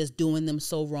is just doing them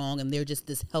so wrong and they're just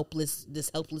this helpless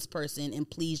person, and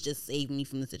please just save me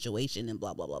from the situation and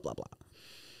blah blah blah blah blah.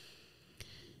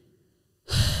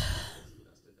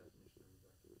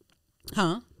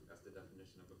 Huh?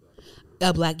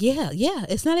 A black, yeah.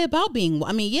 It's not about being.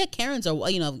 I mean, yeah, Karens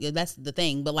are, you know, that's the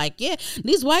thing. But like, yeah,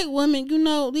 these white women, you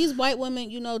know,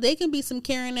 they can be some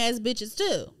Karen ass bitches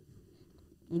too.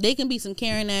 They can be some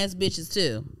Karen ass bitches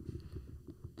too.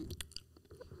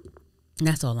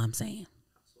 That's all I'm saying.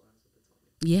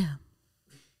 Yeah,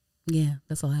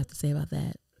 that's all I have to say about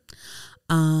that.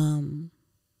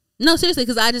 No, seriously,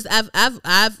 because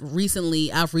I've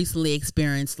recently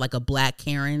experienced like a black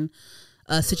Karen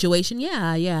situation.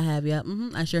 Yeah, I have. Yeah,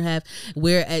 I sure have.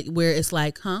 Where it's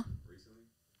like, huh?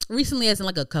 Recently, as in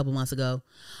like a couple months ago,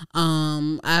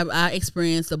 I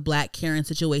experienced a black Karen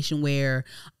situation where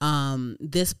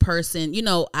this person, you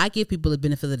know, I give people the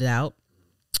benefit of the doubt,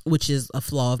 which is a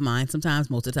flaw of mine. Sometimes,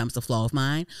 most of the time, it's a flaw of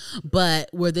mine. But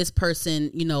where this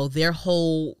person, you know, their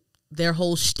whole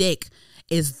shtick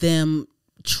is them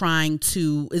trying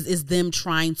to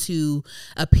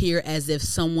appear as if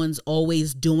someone's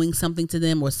always doing something to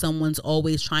them, or someone's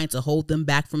always trying to hold them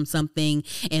back from something,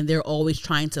 and they're always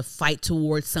trying to fight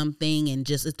towards something, and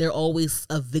just they're always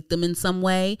a victim in some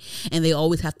way, and they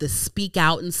always have to speak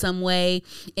out in some way,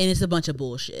 and it's a bunch of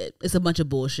bullshit.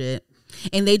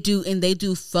 And they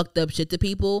do fucked up shit to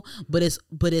people, but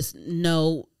it's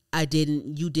no, I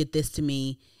didn't, you did this to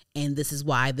me, and this is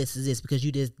why this is this, because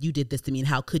you did this to me, and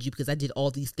how could you, because I did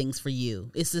all these things for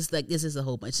you. It's just like, this is a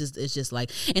whole bunch. It's just like,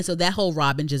 and so that whole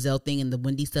Robin Giselle thing and the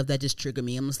Wendy stuff, that just triggered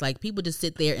me. I'm just like, people just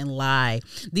sit there and lie.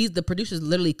 The producers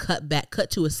literally cut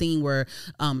to a scene where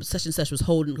such and such was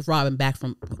holding Robin back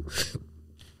from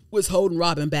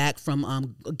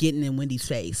getting in Wendy's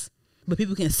face. But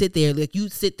people can sit there, like you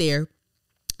sit there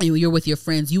and you're with your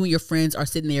friends, you and your friends are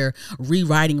sitting there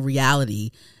rewriting reality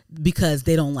because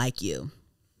they don't like you.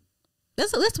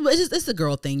 It's a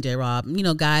girl thing, J-Rob. You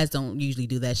know, guys don't usually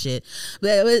do that shit.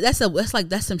 But that's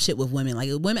some shit with women. Like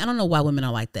women, I don't know why women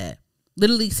are like that.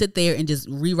 Literally sit there and just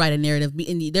rewrite a narrative,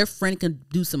 and their friend can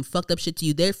do some fucked up shit to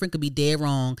you. Their friend could be dead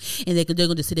wrong, and they're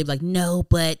gonna just sit there and be like, no,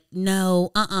 but no,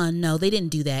 no, they didn't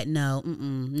do that. No,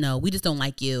 no, we just don't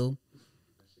like you.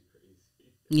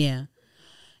 Yeah.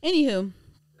 Anywho.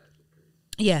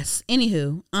 Yes.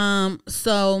 Anywho.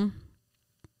 So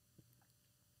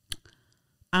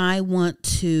I want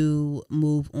to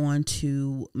move on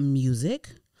to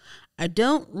music. I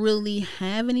don't really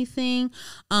have anything.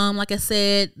 Like I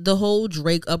said, the whole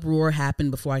Drake uproar happened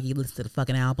before I could listen to the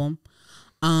fucking album.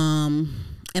 And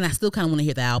I still kind of want to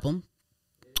hear the album.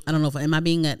 I don't know if am I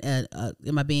being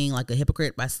like a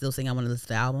hypocrite by still saying I want to listen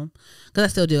to the album, because I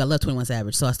still do. I love 21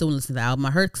 Savage, so I still want to listen to the album.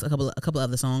 I heard a couple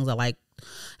other songs I like.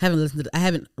 I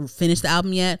haven't finished the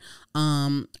album yet.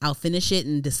 I'll finish it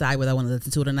and decide whether I want to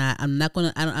listen to it or not. I'm not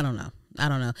gonna. I don't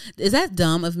know. Is that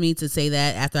dumb of me to say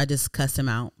that after I just cussed him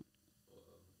out?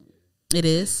 It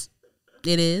is.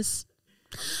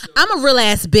 I'm a real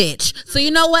ass bitch. So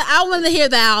you know what? I want to hear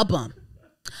the album.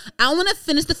 I want to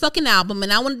finish the fucking album,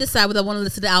 and I want to decide whether I want to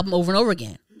listen to the album over and over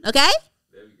again. Okay?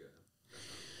 There we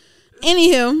go.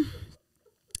 Anywho,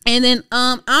 and then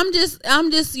I'm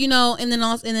just you know, and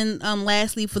then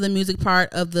lastly, for the music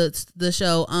part of the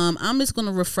show, I'm just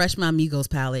gonna refresh my Migos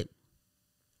palette.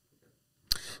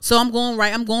 So I'm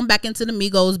going back into the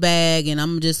Migos bag, and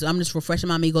I'm just refreshing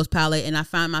my Migos palette, and I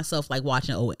find myself like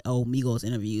watching old Migos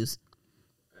interviews.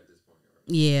 At this point,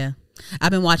 right? Yeah.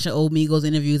 I've been watching old Migos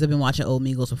interviews. I've been watching old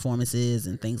Migos performances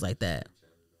and things like that.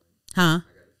 Huh?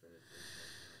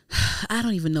 I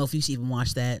don't even know if you should even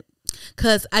watch that,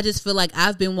 because I just feel like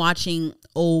I've been watching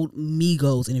old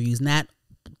Migos interviews, not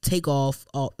Takeoff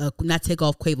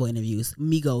Quavo interviews,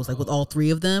 Migos, like with all three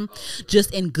of them,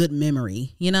 just in good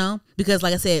memory, you know? Because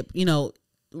like I said, you know,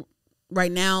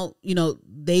 right now, you know,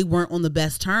 they weren't on the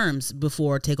best terms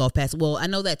before Takeoff passed. Well, I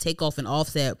know that Takeoff and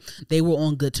Offset, they were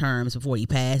on good terms before he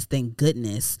passed, thank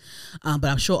goodness. But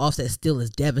I'm sure Offset still is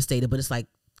devastated, but it's like,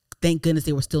 thank goodness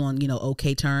they were still on, you know,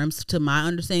 okay terms. To my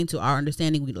understanding, to our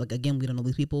understanding, we, like, again, we don't know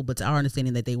these people, but to our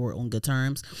understanding that they were on good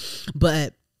terms.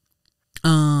 But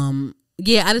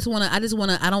yeah, I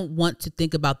don't want to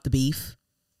think about the beef.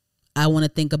 I want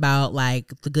to think about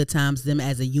like the good times, them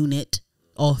as a unit,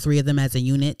 all three of them as a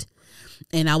unit.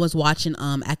 And I was watching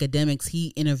Academics. He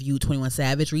interviewed 21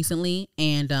 Savage recently,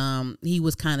 and he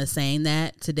was kind of saying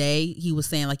that today. He was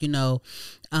saying, like, you know,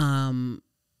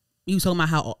 he was talking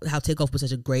about how Takeoff was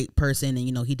such a great person, and,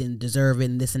 you know, he didn't deserve it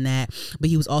and this and that. But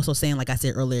he was also saying, like I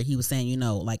said earlier, he was saying, you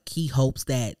know, like, he hopes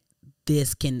that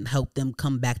this can help them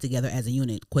come back together as a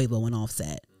unit, Quavo and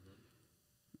Offset,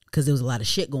 because there was a lot of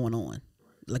shit going on.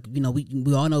 Like, you know,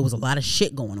 we all know it was a lot of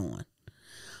shit going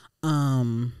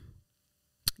on.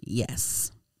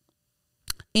 Yes.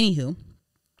 Anywho,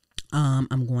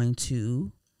 I'm going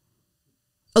to.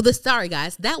 Sorry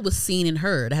guys, that was Seen and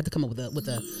Heard. I had to come up with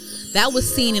a. That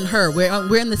was Seen and Heard.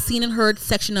 We're in the Seen and Heard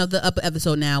section of the upper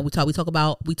episode now. We talk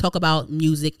about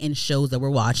music and shows that we're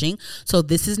watching. So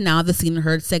this is now the Seen and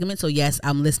Heard segment. So yes,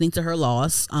 I'm listening to Her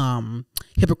Loss,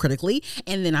 hypocritically,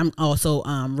 and then I'm also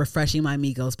refreshing my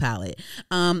Migos palette.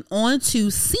 On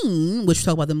to Seen, which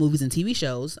talk about the movies and TV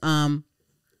shows.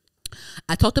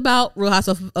 I talked about Real House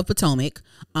of Potomac.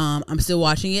 I'm still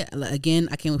watching it. Again,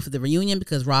 I can't wait for the reunion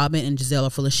because Robin and Giselle are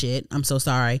full of shit. I'm so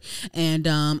sorry. And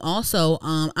also,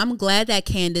 I'm glad that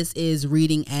Candace is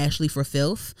reading Ashley for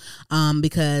Filth,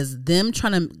 because them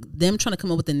trying to come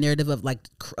up with the narrative of like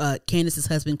Candace's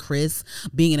husband Chris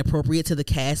being inappropriate to the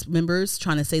cast members,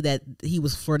 trying to say that he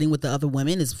was flirting with the other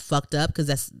women is fucked up, because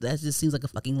that just seems like a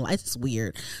fucking lie. It's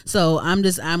weird. So I'm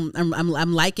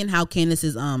liking how Candace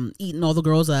is eating all the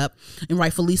girls up. And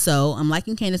rightfully so. I'm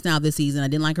liking Candace now this season. I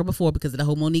didn't like her before because of the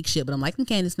whole Monique shit, but I'm liking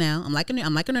Candace now. I'm liking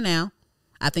her now.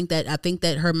 I think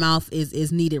that her mouth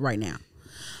is needed right now.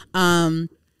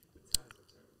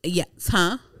 Yes,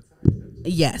 huh?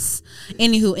 Yes.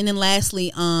 Anywho, and then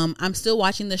lastly, I'm still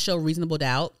watching the show Reasonable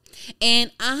Doubt.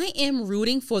 And I am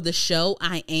rooting for the show.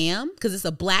 I am, because it's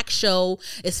a black show.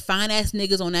 It's fine ass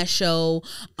niggas on that show.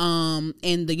 And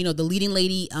the leading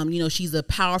lady, she's a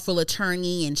powerful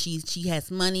attorney and she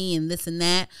has money and this and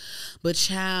that. But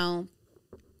child,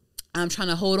 I'm trying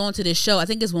to hold on to this show. I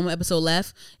think there's one more episode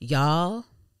left. Y'all,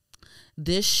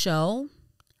 this show,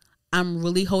 I'm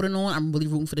really holding on. I'm really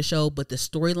rooting for the show, but the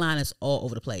storyline is all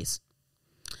over the place.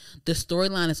 The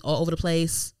storyline is all over the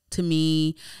place to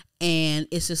me. And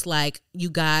it's just like,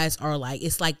 you guys are like,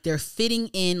 it's like they're fitting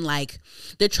in, like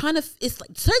they're trying to, it's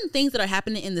like certain things that are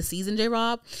happening in the season,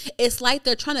 J-Rob, it's like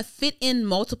they're trying to fit in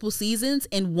multiple seasons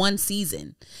in one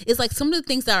season. It's like some of the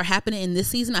things that are happening in this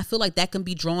season, I feel like that can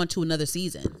be drawn to another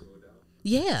season.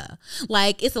 Yeah,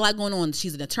 like it's a lot going on.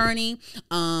 She's an attorney.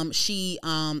 She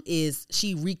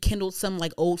rekindled some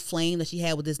like old flame that she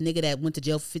had with this nigga that went to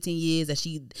jail for 15 years that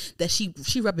she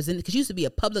represented, because she used to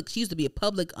be a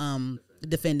public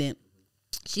defendant.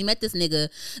 She met this nigga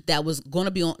that was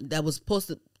supposed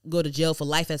to go to jail for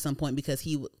life at some point because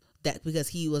he was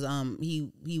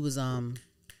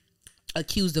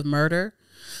accused of murder.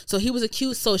 So he was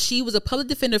accused. So she was a public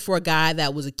defender for a guy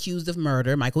that was accused of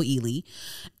murder, Michael Ealy,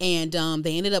 and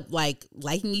they ended up like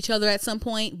liking each other at some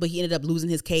point. But he ended up losing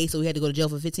his case, so he had to go to jail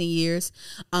for 15 years.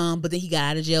 But then he got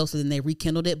out of jail, so then they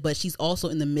rekindled it. But she's also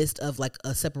in the midst of like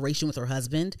a separation with her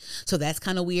husband, so that's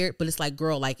kind of weird. But it's like,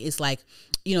 girl, like it's like,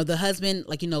 the husband,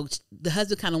 like the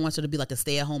husband kind of wants her to be like a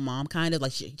stay-at-home mom, kind of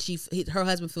like her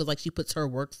husband feels like she puts her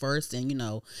work first, and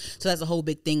so that's a whole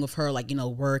big thing with her, like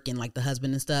work and like the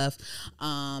husband and stuff.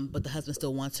 But the husband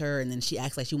still wants her, and then she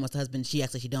acts like she wants the husband. She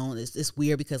acts like she don't. It's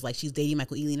weird because like she's dating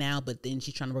Michael Ealy now, but then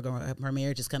she's trying to work on her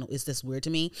marriage. It's just weird to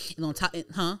me. And on top,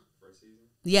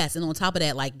 yes, and on top of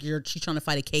that, like she's trying to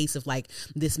fight a case of like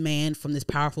this man from this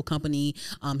powerful company.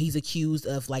 He's accused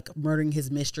of like murdering his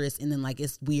mistress, and then like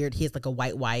it's weird. He has like a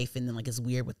white wife, and then like it's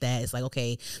weird with that. It's like,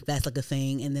 okay, that's like a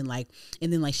thing, and then like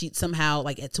she somehow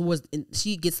like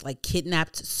she gets like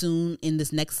kidnapped soon in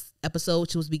this next episode.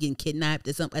 She was getting kidnapped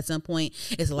at some point.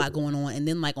 It's a lot going on, and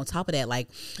then like on top of that, like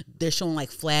they're showing like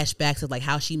flashbacks of like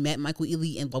how she met Michael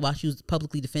Ealy and while she was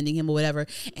publicly defending him or whatever,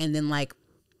 and then like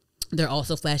they're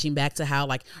also flashing back to how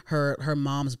like her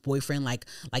mom's boyfriend like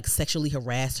sexually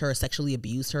harassed her, sexually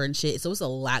abused her and shit. So it's a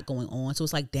lot going on. So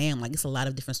it's like, damn, like it's a lot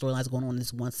of different storylines going on in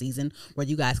this one season where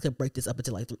you guys could break this up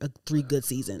into like 3 good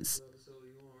seasons.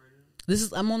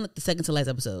 I'm on like the second to last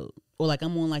episode, or like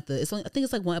I'm on like I think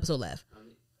it's like 1 episode left. How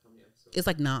many episodes? It's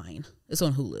like 9. It's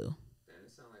on Hulu. It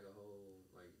sounds like a whole,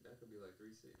 like that could be like 3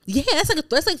 seasons. Yeah, that's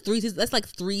like 3 seasons. That's like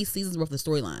 3 seasons worth of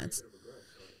storylines.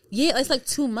 Yeah, it's like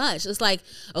too much. It's like,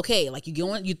 okay, like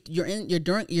you're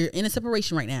in a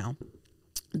separation right now.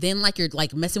 Then like you're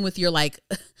like messing with your like,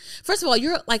 first of all,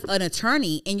 you're like an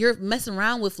attorney and you're messing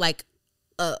around with like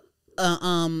a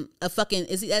fucking,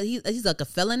 he's like a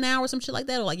felon now or some shit like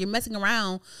that, or like you're messing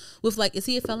around with like, is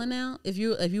he a felon now? If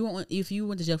you went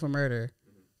to jail for murder,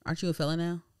 aren't you a felon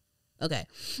now? Okay.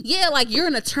 Yeah, like you're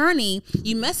an attorney,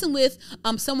 you messing with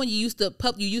someone you used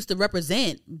to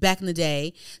represent back in the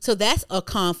day. So that's a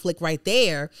conflict right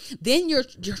there. Then you're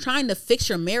trying to fix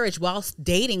your marriage whilst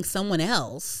dating someone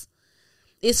else.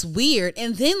 It's weird.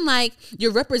 And then like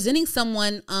you're representing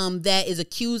someone that is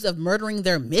accused of murdering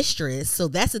their mistress. So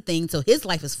that's the thing. So his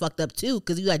life is fucked up too,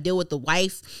 because you got to deal with the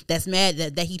wife that's mad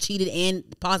that he cheated and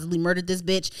possibly murdered this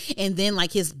bitch. And then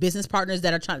like his business partners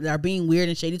that are being weird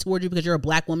and shady towards you because you're a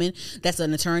black woman that's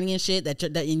an attorney and shit, that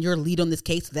and you're lead on this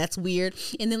case. So that's weird.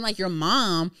 And then like your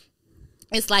mom,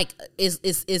 it's like is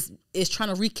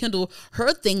trying to rekindle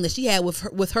her thing that she had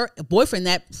with her boyfriend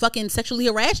that fucking sexually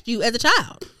harassed you as a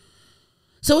child.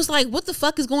 So it's like, what the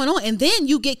fuck is going on? And then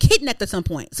you get kidnapped at some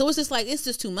point. So it's just like, it's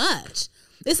just too much.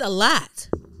 It's a lot.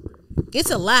 It's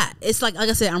a lot. It's like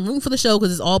I said, I'm rooting for the show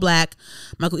because it's all black.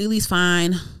 Michael Ealy's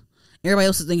fine. Everybody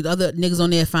else is thinking the other niggas on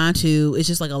there fine too. It's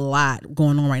just like a lot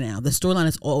going on right now. The storyline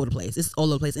is all over the place. It's all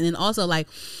over the place. And then also like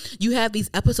you have these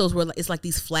episodes where it's like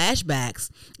these flashbacks.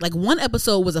 Like one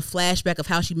episode was a flashback of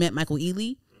how she met Michael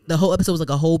Ealy. The whole episode was like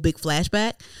a whole big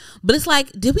flashback. But it's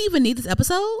like, did we even need this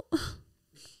episode?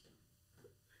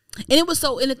 And it was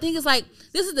so, and the thing is like,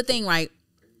 this is the thing, right?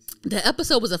 The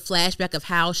episode was a flashback of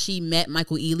how she met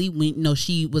Michael Ealy when,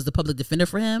 she was the public defender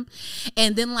for him.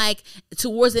 And then like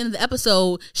towards the end of the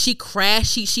episode, she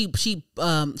crashed. She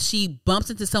bumps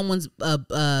into someone's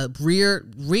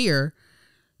rear.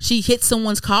 She hits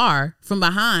someone's car from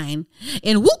behind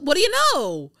and whoop, what do you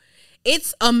know?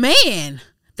 It's a man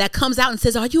that comes out and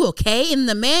says, "Are you okay?" And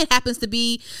the man happens to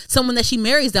be someone that she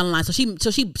marries down the line. So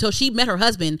she met her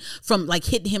husband from like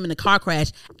hitting him in a car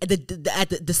crash at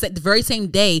the very same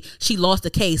day she lost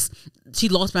the case. She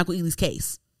lost Michael Ealy's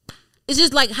case. It's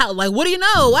just like how, like, what do you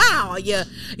know? Wow,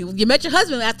 you met your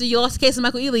husband after you lost the case of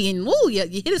Michael Ealy, and ooh, you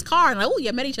hit his car, and like, ooh,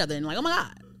 you met each other, and like, oh my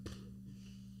god.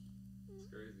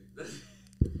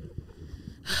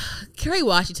 Kerry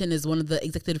Washington is one of the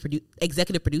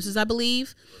executive producers, I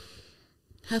believe.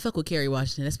 I fuck with Kerry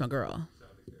Washington. That's my girl.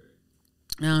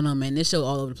 I don't know, man. This show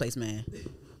all over the place, man.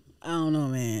 I don't know,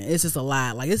 man. It's just a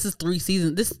lot. Like this is 3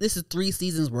 seasons. This is 3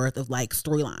 seasons worth of like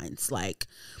storylines. Like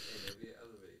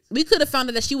we could have found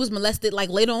out that she was molested like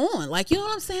later on. Like, you know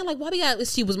what I'm saying? Like, why we got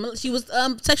she was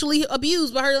sexually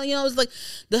abused by her. You know, it's like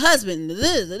the husband,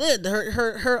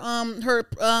 her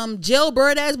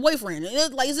jailbird ass boyfriend.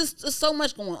 It's like it's just so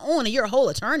much going on, and you're a whole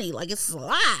attorney. Like it's a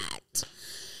lot.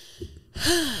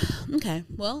 Okay,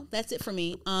 well, that's it for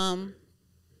me.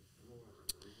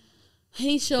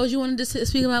 Any shows you wanted to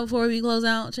speak about before we close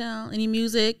out, child? Any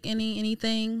music?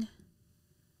 Anything?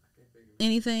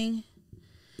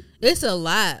 It's a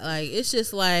lot. Like it's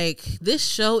just like this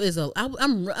show is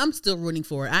I'm still rooting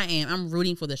for it. I'm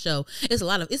rooting for the show. It's a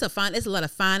lot of fine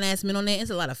ass men on there.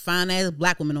 It's a lot of fine ass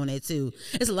black women on there too.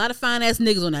 It's a lot of fine ass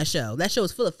niggas on that show. That show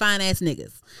is full of fine ass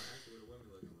niggas.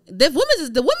 The women's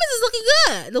is looking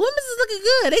good.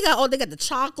 They got the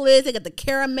chocolates, they got the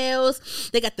caramels,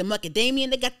 they got the macadamia,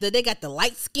 they got the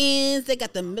light skins, they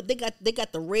got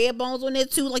the red bones on there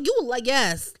too. Like you like,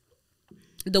 yes.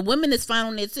 The women is fine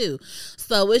on there too.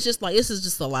 So it's just like this is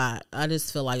just a lot. I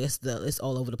just feel like it's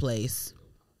all over the place.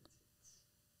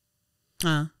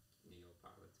 Huh?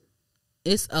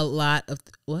 It's a lot of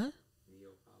what?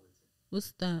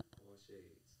 What's that?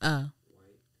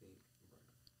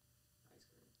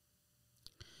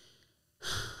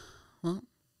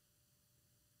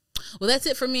 Well, that's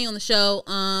it for me on the show.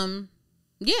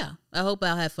 Yeah, I hope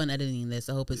I'll have fun editing this.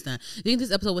 I hope it's done. Do you think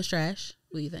this episode was trash?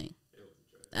 What do you think?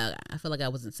 I feel like I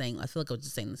was just saying the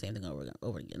same thing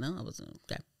over again. No, I wasn't.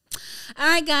 Okay. All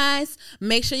right, guys.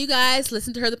 Make sure you guys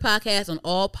listen to Heard the Podcast on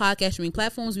all podcast streaming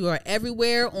platforms. We are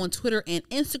everywhere on Twitter and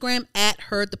Instagram at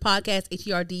Heard the Podcast,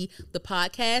 HERD the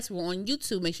Podcast. We're on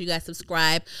YouTube. Make sure you guys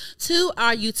subscribe to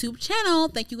our YouTube channel.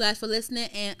 Thank you guys for listening,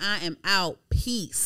 and I am out. Peace.